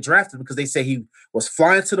reason why they drafted him, because they say he was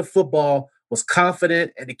flying to the football, was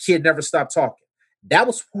confident, and the kid never stopped talking. That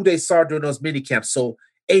was who they saw during those mini camps. So,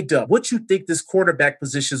 A-Dub, what you think this quarterback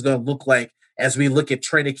position is going to look like as we look at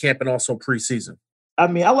training camp and also preseason? I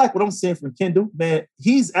mean, I like what I'm seeing from Kendall, man.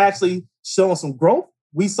 He's actually showing some growth.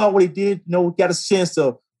 We saw what he did. Got a chance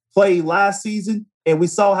to play last season, and we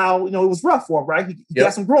saw how, it was rough for him, right? He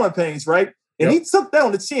got some growing pains, right? And he took that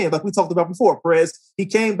on the chin, like we talked about before, Perez. He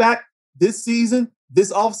came back this season,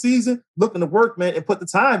 this offseason, looking to work, man, and put the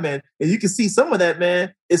time in. And you can see some of that,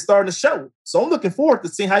 man, is starting to show. So I'm looking forward to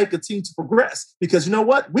seeing how he continues to progress, because you know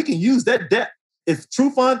what? We can use that depth. If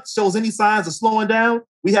Trufant shows any signs of slowing down,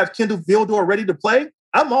 we have Kendall Vildor ready to play.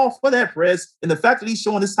 I'm all for that, Perez. And the fact that he's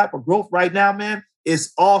showing this type of growth right now, man,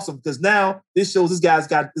 is awesome, because now this shows this guy's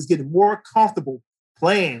is getting more comfortable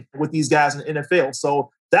playing with these guys in the NFL.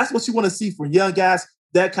 So that's what you want to see from young guys,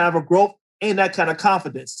 that kind of a growth and that kind of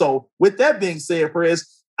confidence. So with that being said,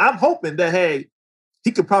 Perez, I'm hoping that, hey,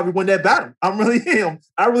 he could probably win that battle. I really am.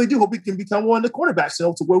 I really do hope he can become one of the quarterbacks,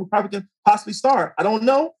 to where we probably can possibly start. I don't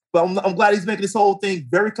know, but I'm glad he's making this whole thing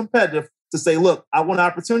very competitive to say, look, I want an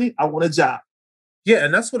opportunity. I want a job. Yeah,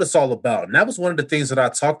 and that's what it's all about. And that was one of the things that I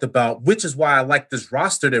talked about, which is why I like this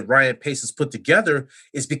roster that Ryan Pace has put together,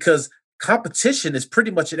 is because competition is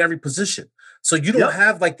pretty much at every position. So you don't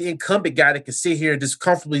have like the incumbent guy that can sit here and just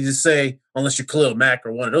comfortably just say, unless you're Khalil Mack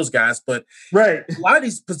or one of those guys, but a lot of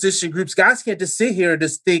these position groups, guys can't just sit here and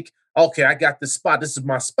just think, okay, I got this spot. This is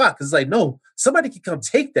my spot. Because it's like, no, somebody can come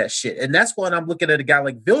take that shit. And that's when I'm looking at a guy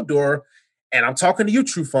like Vildor, and I'm talking to you,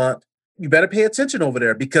 Trufant. You better pay attention over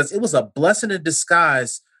there, because it was a blessing in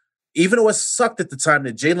disguise, even though it sucked at the time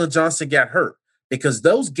that Jalen Johnson got hurt, because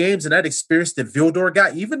those games and that experience that Vildor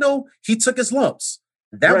got, even though he took his lumps,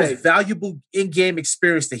 that was valuable in-game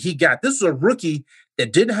experience that he got. This was a rookie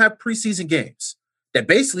that didn't have preseason games, that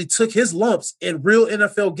basically took his lumps in real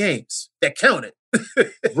NFL games that counted.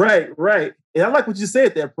 Right. And I like what you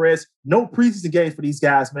said there, Perez. No preseason games for these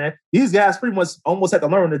guys, man. These guys pretty much almost had to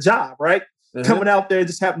learn the job, right? Mm-hmm. Coming out there and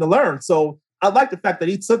just having to learn. So I like the fact that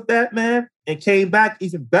he took that, man, and came back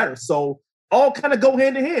even better. So all kind of go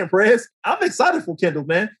hand in hand, Perez. I'm excited for Kendall,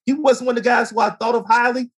 man. He wasn't one of the guys who I thought of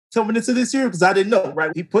highly coming into this year, because I didn't know,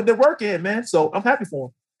 right? He put the work in, man. So I'm happy for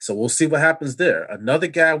him. So we'll see what happens there. Another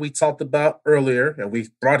guy we talked about earlier, and we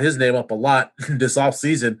brought his name up a lot this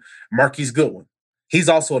offseason, Marquise Goodwin. He's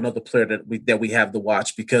also another player that we have to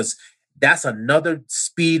watch, because that's another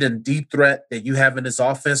speed and deep threat that you have in this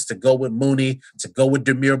offense, to go with Mooney, to go with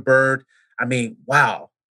Damiere Byrd. I mean, wow.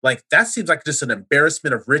 Like, that seems like just an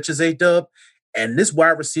embarrassment of riches, A-Dub. And this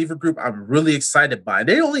wide receiver group, I'm really excited by.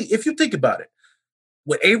 If you think about it,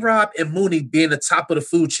 with A-Rob and Mooney being the top of the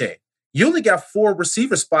food chain, you only got 4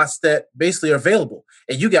 receiver spots that basically are available.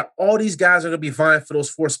 And you got all these guys are going to be vying for those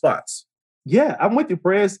 4 spots. Yeah, I'm with you,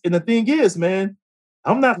 Perez. And the thing is, man,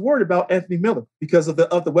 I'm not worried about Anthony Miller because of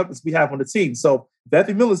the weapons we have on the team. So if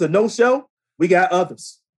Anthony Miller's a no-show, we got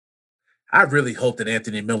others. I really hope that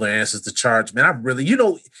Anthony Miller answers the charge, man. I really,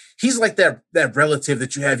 he's like that relative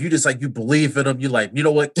that you have. You just like, you believe in him. You like, you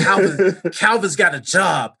know what? Calvin's got a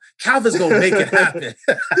job. Calvin's going to make it happen.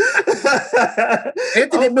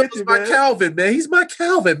 Anthony Miller's my Calvin, man. He's my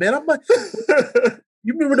Calvin, man. I'm like,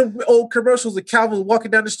 you remember the old commercials of Calvin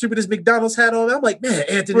walking down the street with his McDonald's hat on? I'm like, man,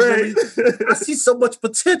 Anthony, I see so much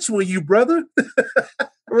potential in you, brother.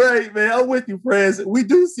 Right, man. I'm with you, friends. We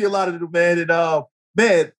do see a lot of it, man. And,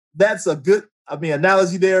 man, that's a good,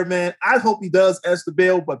 analogy there, man. I hope he does answer the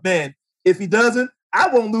bell, but, man, if he doesn't, I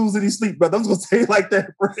won't lose any sleep, brother. I'm just going to say it like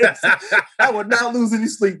that, friends. I would not lose any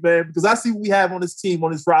sleep, man, because I see what we have on this team,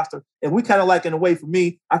 on this roster, and we kind of like, in a way, for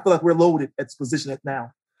me, I feel like we're loaded at this position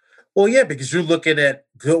now. Well, yeah, because you're looking at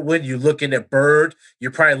Goodwin, you're looking at Bird,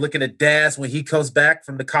 you're probably looking at Daz when he comes back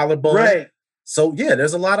from the collarbone. Right. So, yeah,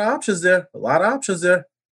 there's a lot of options there.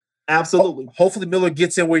 Absolutely. Hopefully Miller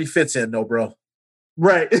gets in where he fits in, though, bro.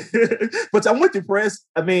 Right. But I'm with you, Press.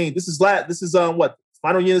 This is what?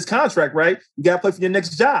 Final year of his contract, right? You got to play for your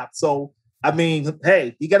next job. So,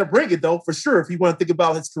 hey, you got to bring it, though, for sure, if you want to think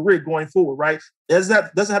about his career going forward, right?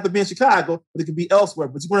 It doesn't have to be in Chicago, but it could be elsewhere.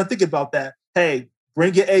 But you want to think about that. Hey,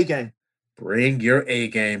 bring your A game. Bring your A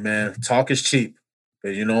game, man. Talk is cheap.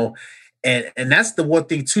 And that's the one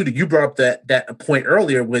thing, too, that you brought up that point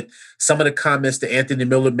earlier with some of the comments that Anthony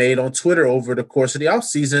Miller made on Twitter over the course of the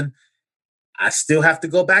offseason. I still have to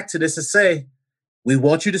go back to this and say, we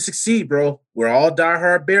want you to succeed, bro. We're all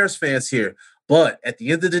diehard Bears fans here. But at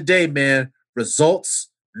the end of the day, man, results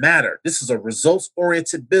matter. This is a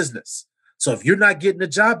results-oriented business. So if you're not getting the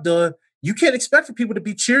job done, you can't expect for people to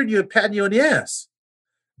be cheering you and patting you on the ass.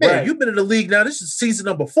 Man, Right. you've been in the league now. This is season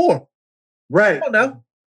number 4. Right. Come on now.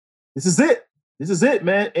 This is it. This is it,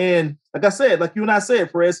 man. And like I said, like you and I said,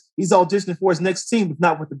 Perez, he's auditioning for his next team, if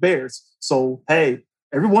not with the Bears. So, hey,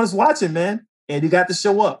 everyone's watching, man, and you got to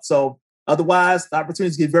show up. So otherwise, the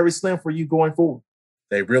opportunities get very slim for you going forward.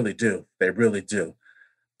 They really do. They really do.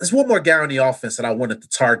 There's one more guy on the offense that I wanted to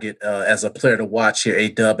target as a player to watch here,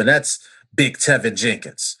 A-Dub, and that's Big Tevin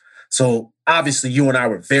Jenkins. So obviously you and I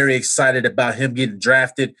were very excited about him getting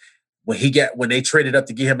drafted. When they traded up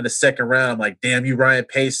to get him in the second round, I'm like, damn you, Ryan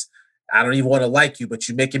Pace. I don't even want to like you, but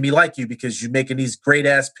you're making me like you because you're making these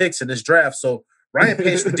great-ass picks in this draft. So Ryan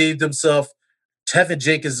Pace redeemed himself. Tevin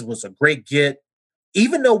Jenkins was a great get.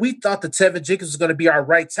 Even though we thought that Tevin Jenkins was going to be our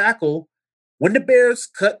right tackle, when the Bears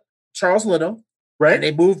cut Charles Leno, Right? and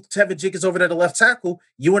they moved Tevin Jenkins over to the left tackle,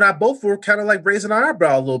 you and I both were kind of like raising our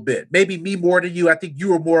eyebrow a little bit. Maybe me more than you. I think you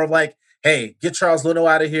were more of like, hey, get Charles Leno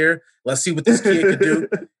out of here. Let's see what this kid can do.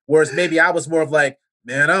 Whereas maybe I was more of like,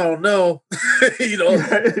 man, I don't know.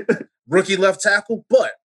 Rookie left tackle.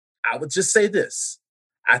 But I would just say this.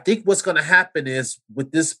 I think what's going to happen is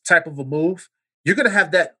with this type of a move, you're going to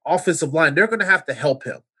have that offensive line. They're going to have to help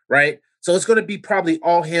him, right? So it's going to be probably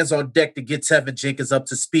all hands on deck to get Tevin Jenkins up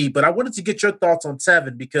to speed. But I wanted to get your thoughts on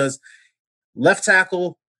Tevin because left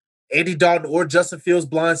tackle, Andy Dalton or Justin Fields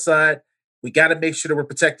blindside, we got to make sure that we're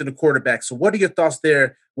protecting the quarterback. So what are your thoughts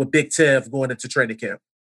there with Big Tev going into training camp?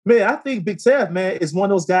 Man, I think Big Tev, man, is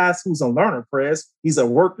one of those guys who's a learner, Perez. He's a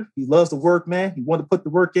worker. He loves to work, man. He wants to put the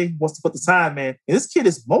work in. He wants to put the time, man. And this kid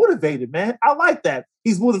is motivated, man. I like that.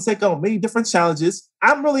 He's willing to take on many different challenges.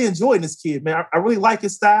 I'm really enjoying this kid, man. I really like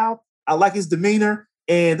his style. I like his demeanor.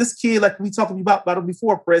 And this kid, like we talked about him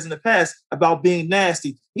before, Perez, in the past, about being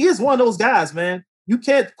nasty. He is one of those guys, man. You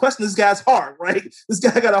can't question this guy's heart, right? This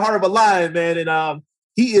guy got a heart of a lion, man. And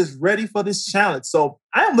he is ready for this challenge. So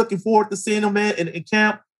I am looking forward to seeing him, man, in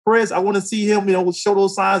camp. Perez, I want to see him, show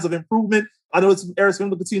those signs of improvement. I know it's some areas for him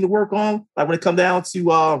to continue to work on, like when it comes down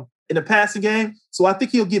to in the passing game. So I think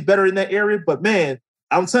he'll get better in that area. But man,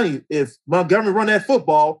 I'm telling you, if Montgomery run that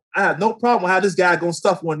football, I have no problem with how this guy gonna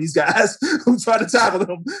stuff one of these guys who try to tackle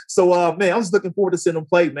him. So man, I'm just looking forward to seeing him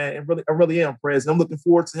play, man. And I really am, Perez. And I'm looking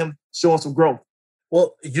forward to him showing some growth.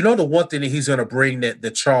 Well, the one thing that he's going to bring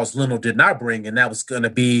that Charles Leno did not bring, and that was going to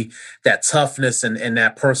be that toughness and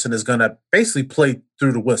that person is going to basically play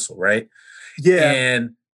through the whistle, right? Yeah.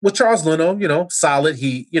 And with Charles Leno, solid.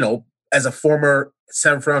 He, as a former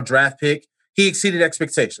 7th round draft pick, he exceeded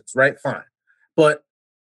expectations, right? Fine. But,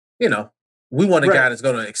 we want a guy that's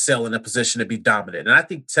going to excel in a position to be dominant. And I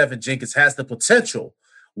think Tevin Jenkins has the potential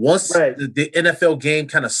once the NFL game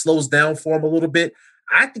kind of slows down for him a little bit.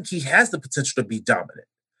 I think he has the potential to be dominant.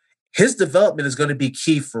 His development is going to be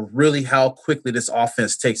key for really how quickly this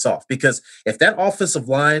offense takes off. Because if that offensive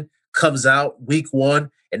line comes out week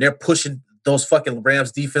 1 and they're pushing those fucking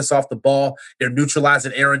Rams defense off the ball, they're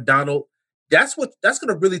neutralizing Aaron Donald, that's going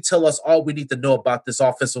to really tell us all we need to know about this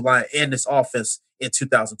offensive line and this offense in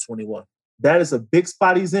 2021. That is a big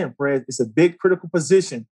spot he's in, Fred. It's a big critical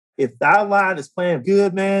position. If that line is playing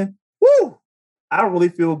good, man, woo! I really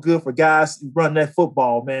feel good for guys who run that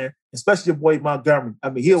football, man, especially your boy Montgomery. I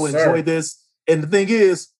mean, he'll enjoy this. And the thing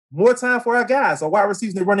is, more time for our guys, our wide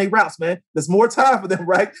receivers, they run their routes, man. There's more time for them,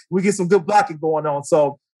 right? We get some good blocking going on.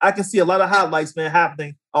 So I can see a lot of highlights, man,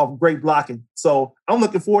 happening of great blocking. So I'm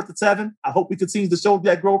looking forward to Tevin. I hope he continues to show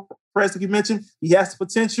that growth, Press, like you mentioned. He has the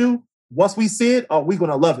potential. Once we see it, we're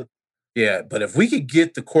going to love it. Yeah, but if we could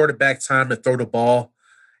get the quarterback time to throw the ball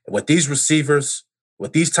with these receivers,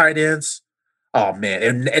 with these tight ends, oh,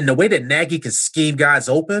 man. And the way that Nagy can scheme guys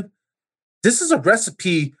open, this is a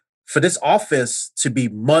recipe for this offense to be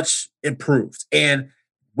much improved. And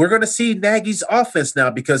we're going to see Nagy's offense now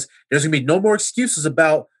because there's going to be no more excuses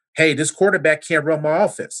about, hey, this quarterback can't run my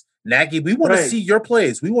offense. Nagy, we want to see your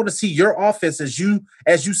plays. We want to see your offense as you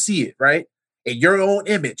see it, right? In your own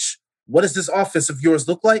image. What does this offense of yours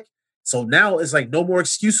look like? So now it's like no more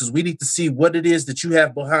excuses. We need to see what it is that you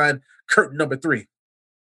have behind curtain number 3.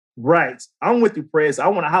 Right. I'm with you, Prez. I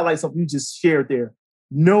want to highlight something you just shared there.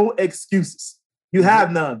 No excuses. You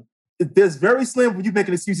have none. There's very slim when you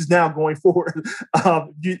making excuses now going forward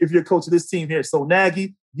if you're coaching this team here. So,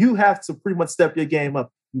 Nagy, you have to pretty much step your game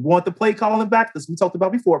up. You want the play calling back, as we talked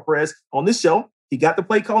about before, Prez, on this show. He got the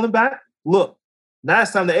play calling back. Look, now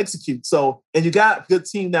it's time to execute. So, and you got a good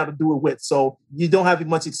team now to do it with. So, you don't have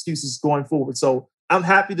much excuses going forward. So, I'm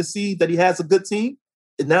happy to see that he has a good team.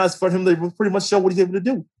 And now it's for him to pretty much show what he's able to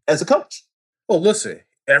do as a coach. Well, listen,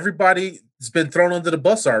 everybody has been thrown under the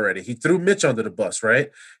bus already. He threw Mitch under the bus, right?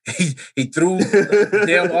 He threw the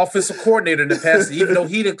damn offensive coordinator in the past, even though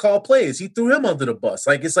he didn't call plays. He threw him under the bus.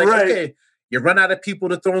 Like, it's like, okay, you run out of people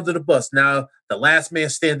to throw under the bus. Now, the last man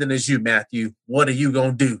standing is you, Matthew. What are you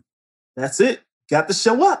going to do? That's it. Got to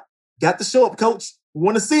show up. Got to show up, coach. We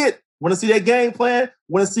want to see it. Want to see that game plan.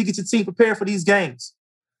 Want to see get your team prepared for these games.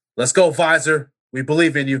 Let's go, Visor. We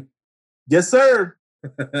believe in you. Yes, sir.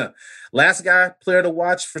 Last guy, player to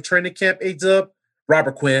watch for training camp, A-Dub,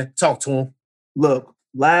 Robert Quinn. Talk to him. Look,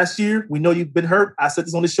 last year, we know you've been hurt. I said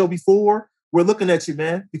this on the show before. We're looking at you,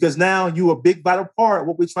 man, because now you're a big, vital part of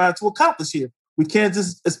what we're trying to accomplish here. We can't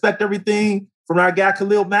just expect everything from our guy,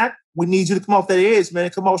 Khalil Mack. We need you to come off that edge, man,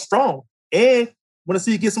 and come out strong. And want to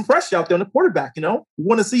see you get some pressure out there on the quarterback, We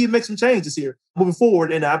want to see you make some changes here moving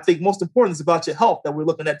forward. And I think most important is about your health that we're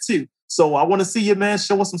looking at too. So I want to see you, man,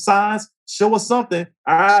 show us some signs, show us something.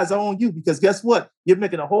 Our eyes are on you because guess what? You're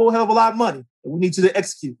making a whole hell of a lot of money and we need you to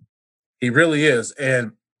execute. He really is.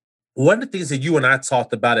 And one of the things that you and I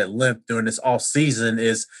talked about at length during this offseason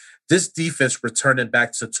is this defense returning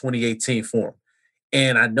back to 2018 form.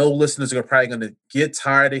 And I know listeners are probably going to get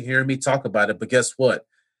tired of hearing me talk about it, but guess what?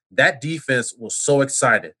 That defense was so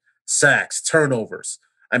excited. Sacks, turnovers.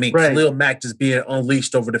 I mean, Khalil Mack just being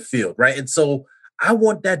unleashed over the field, right? And so I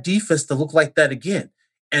want that defense to look like that again.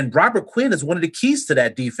 And Robert Quinn is one of the keys to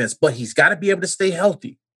that defense, but he's got to be able to stay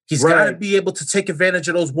healthy. He's got to be able to take advantage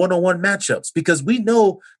of those one-on-one matchups because we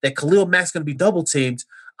know that Khalil Mack's going to be double-teamed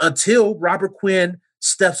until Robert Quinn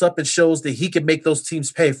steps up and shows that he can make those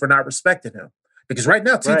teams pay for not respecting him. Because right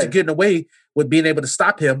now, teams are getting away with being able to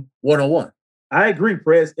stop him one-on-one. I agree,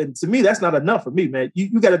 Prez. And to me, that's not enough for me, man.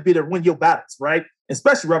 You got to be there to win your battles, right?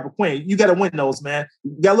 Especially Robert Quinn. You got to win those, man.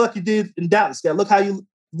 You got to look you did in Dallas. You got to look how you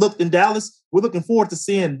looked in Dallas. We're looking forward to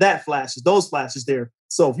seeing those flashes there.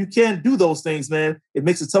 So if you can't do those things, man, it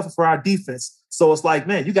makes it tougher for our defense. So it's like,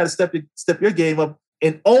 man, you got to step your game up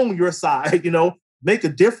and own your side, make a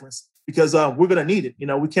difference because we're going to need it.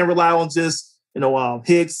 We can't rely on just,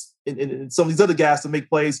 Hicks and some of these other guys to make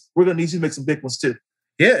plays. We're going to need you to make some big ones too.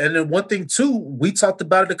 Yeah, and then one thing, too, we talked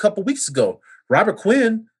about it a couple weeks ago. Robert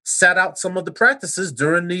Quinn sat out some of the practices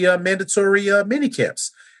during the mandatory mini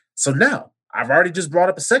camps. So now, I've already just brought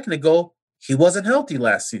up a second ago, he wasn't healthy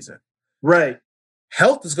last season. Right.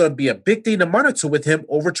 Health is going to be a big thing to monitor with him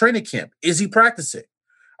over training camp. Is he practicing?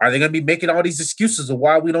 Are they going to be making all these excuses of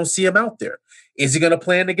why we don't see him out there? Is he going to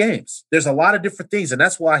play in the games? There's a lot of different things, and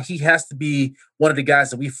that's why he has to be one of the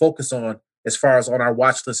guys that we focus on as far as on our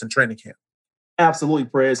watch list in training camp. Absolutely,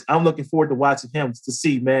 Perez. I'm looking forward to watching him to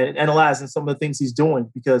see, man, analyzing some of the things he's doing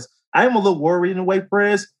because I am a little worried in a way,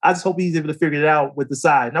 Perez. I just hope he's able to figure it out with the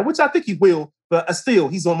side. Now, which I think he will, but still,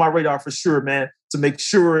 he's on my radar for sure, man, to make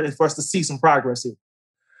sure and for us to see some progress here.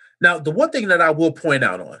 Now, the one thing that I will point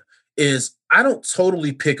out on is I don't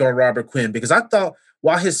totally pick on Robert Quinn because I thought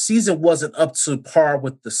while his season wasn't up to par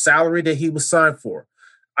with the salary that he was signed for,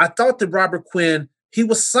 I thought that Robert Quinn, he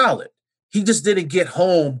was solid. He just didn't get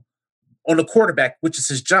home on the quarterback, which is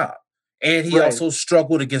his job. And he also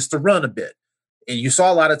struggled against the run a bit. And you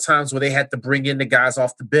saw a lot of times where they had to bring in the guys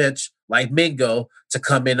off the bench, like Mingo, to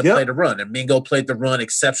come in and play the run. And Mingo played the run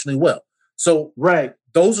exceptionally well. So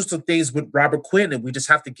those are some things with Robert Quinn, and we just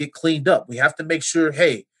have to get cleaned up. We have to make sure,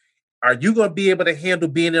 hey, are you going to be able to handle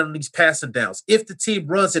being in on these passing downs? If the team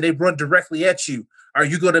runs and they run directly at you, are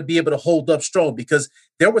you going to be able to hold up strong? Because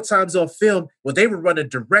there were times on film where they were running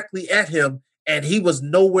directly at him, and he was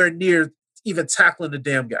nowhere near even tackling the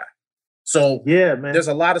damn guy. So there's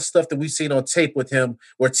a lot of stuff that we've seen on tape with him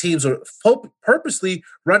where teams are purposely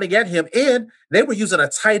running at him, and they were using a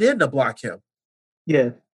tight end to block him.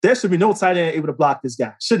 Yeah, there should be no tight end able to block this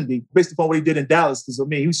guy. Shouldn't be, based upon what he did in Dallas. Because,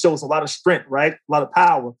 he shows a lot of strength, right? A lot of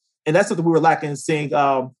power. And that's something we were lacking in seeing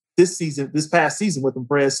this past season with him,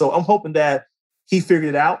 Perez. So I'm hoping that he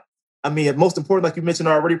figured it out. Most important, like you mentioned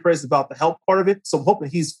already, Perez, about the health part of it. So I'm hoping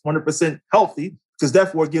he's 100% healthy because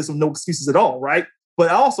therefore it gives him no excuses at all, right? But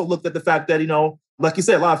I also looked at the fact that, like you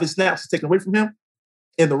said, a lot of his snaps are taken away from him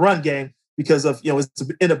in the run game because of, his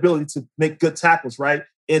inability to make good tackles, right?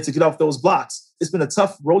 And to get off those blocks. It's been a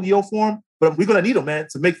tough rodeo for him, but we're going to need him, man,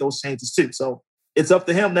 to make those changes too. So it's up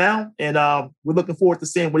to him now, and we're looking forward to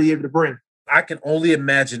seeing what he's able to bring. I can only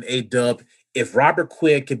imagine, A-Dub, if Robert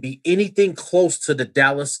Quinn could be anything close to the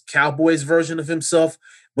Dallas Cowboys version of himself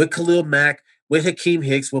with Khalil Mack, with Hakeem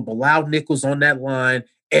Hicks, with Bilal Nichols on that line,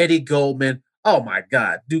 Eddie Goldman. Oh, my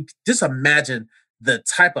God. Dude, just imagine the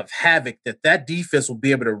type of havoc that defense will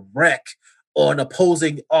be able to wreak on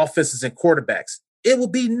opposing offenses and quarterbacks. It will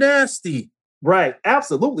be nasty. Right.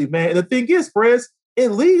 Absolutely, man. And the thing is, Perez, it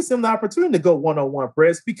leaves him the opportunity to go one-on-one,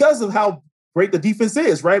 Perez, because of how great the defense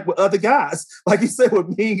is, right? With other guys. Like you said,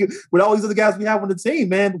 with all these other guys we have on the team,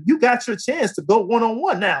 man, you got your chance to go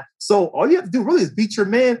one-on-one now. So all you have to do really is beat your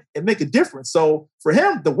man and make a difference. So for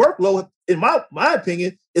him, the workload, in my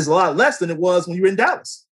opinion, is a lot less than it was when you were in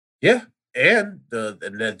Dallas. Yeah. And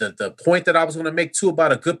the point that I was going to make too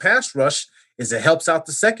about a good pass rush is it helps out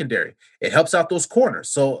the secondary. It helps out those corners.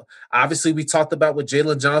 So obviously we talked about with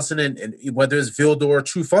Jalen Johnson and whether it's Vildor or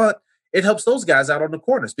Trufant, it helps those guys out on the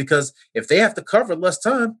corners because if they have to cover less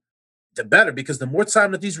time, the better, because the more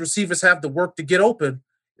time that these receivers have to work to get open,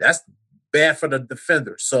 that's bad for the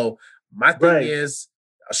defender. So my thing is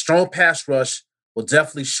a strong pass rush will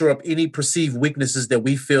definitely shore up any perceived weaknesses that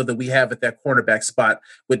we feel that we have at that cornerback spot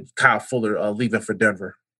with Kyle Fuller leaving for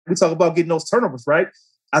Denver. We talk about getting those turnovers, right?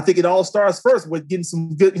 I think it all starts first with getting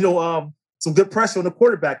some good, some good pressure on the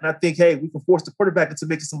quarterback. And I think, hey, we can force the quarterback into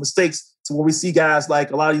making some mistakes to where we see guys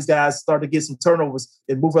like a lot of these guys start to get some turnovers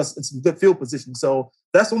and move us in some good field position. So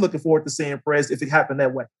that's what I'm looking forward to seeing, Perez, if it happened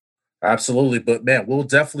that way. Absolutely. But, man, we'll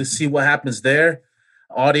definitely see what happens there.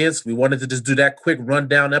 Audience, we wanted to just do that quick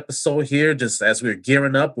rundown episode here just as we're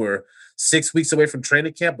gearing up. We're 6 weeks away from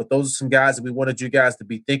training camp, but those are some guys that we wanted you guys to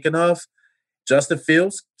be thinking of. Justin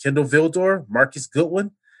Fields, Kindle Vildor, Marcus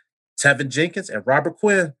Goodwin, Tevin Jenkins, and Robert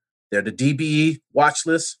Quinn. They're the DBE watch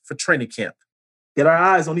list for training camp. Get our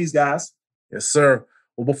eyes on these guys. Yes, sir.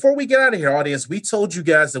 Well, before we get out of here, audience, we told you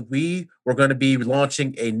guys that we were going to be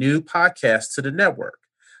launching a new podcast to the network.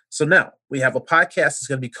 So now we have a podcast that's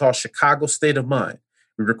going to be called Chicago State of Mind.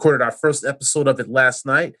 We recorded our first episode of it last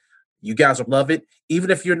night. You guys will love it.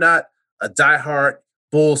 Even if you're not a diehard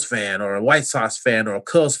Bulls fan or a White Sox fan or a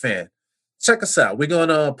Cubs fan, check us out. We're going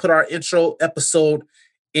to put our intro episode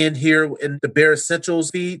in here in the Bear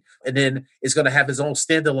Essentials feed, and then it's going to have its own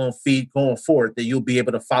standalone feed going forward that you'll be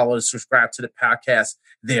able to follow and subscribe to the podcast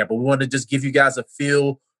there. But we want to just give you guys a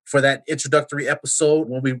feel for that introductory episode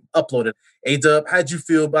when we upload it. A-Dub, how'd you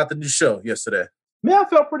feel about the new show yesterday? Man, I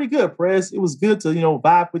felt pretty good, Perez. It was good to,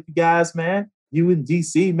 vibe with you guys, man. You and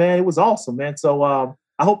DC, man. It was awesome, man. So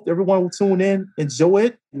I hope everyone will tune in, enjoy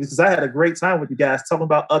it, because I had a great time with you guys talking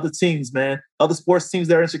about other teams, man. Other sports teams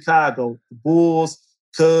there in Chicago. The Bulls,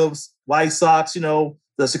 Cubs, White Sox, the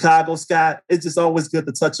Chicago Sky. It's just always good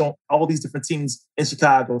to touch on all these different teams in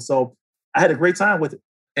Chicago. So I had a great time with it.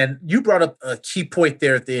 And you brought up a key point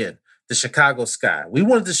there at the end. The Chicago Sky. We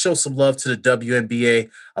wanted to show some love to the WNBA.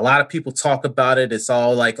 A lot of people talk about it. It's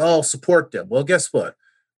all like, oh, support them. Well, guess what?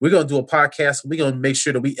 We're going to do a podcast. We're going to make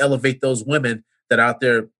sure that we elevate those women that are out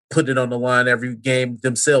there putting it on the line every game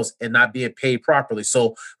themselves and not being paid properly.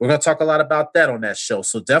 So we're going to talk a lot about that on that show.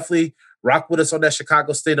 So definitely rock with us on that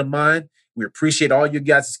Chicago State of Mind. We appreciate all you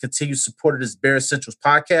guys' continued support of this Bear Essentials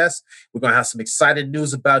podcast. We're going to have some exciting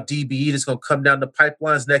news about DBE that's going to come down the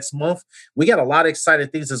pipelines next month. We got a lot of exciting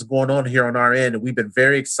things that's going on here on our end, and we've been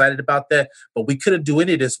very excited about that. But we couldn't do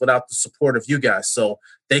any of this without the support of you guys. So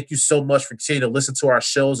thank you so much for continuing to listen to our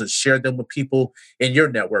shows and share them with people in your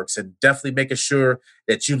networks, and definitely making sure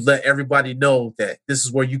that you let everybody know that this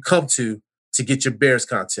is where you come to get your Bears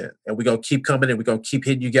content. And we're going to keep coming, and we're going to keep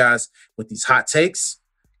hitting you guys with these hot takes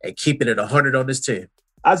and keeping it 100 on this team.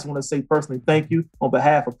 I just want to say personally, thank you on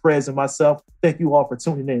behalf of Prez and myself. Thank you all for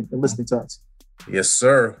tuning in and listening to us. Yes,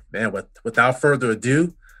 sir. Man, without further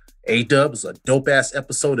ado, A-Dub is a dope-ass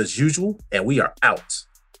episode as usual, and we are out.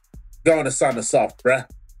 Go on and sign us off, bruh.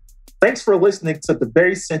 Thanks for listening to the Bear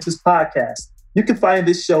Essentials podcast. You can find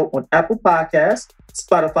this show on Apple Podcasts,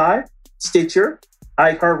 Spotify, Stitcher,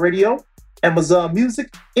 iHeartRadio, Amazon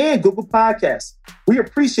Music, and Google Podcasts. We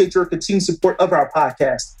appreciate your continued support of our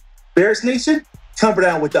podcast. Bears Nation, come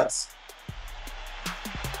down with us.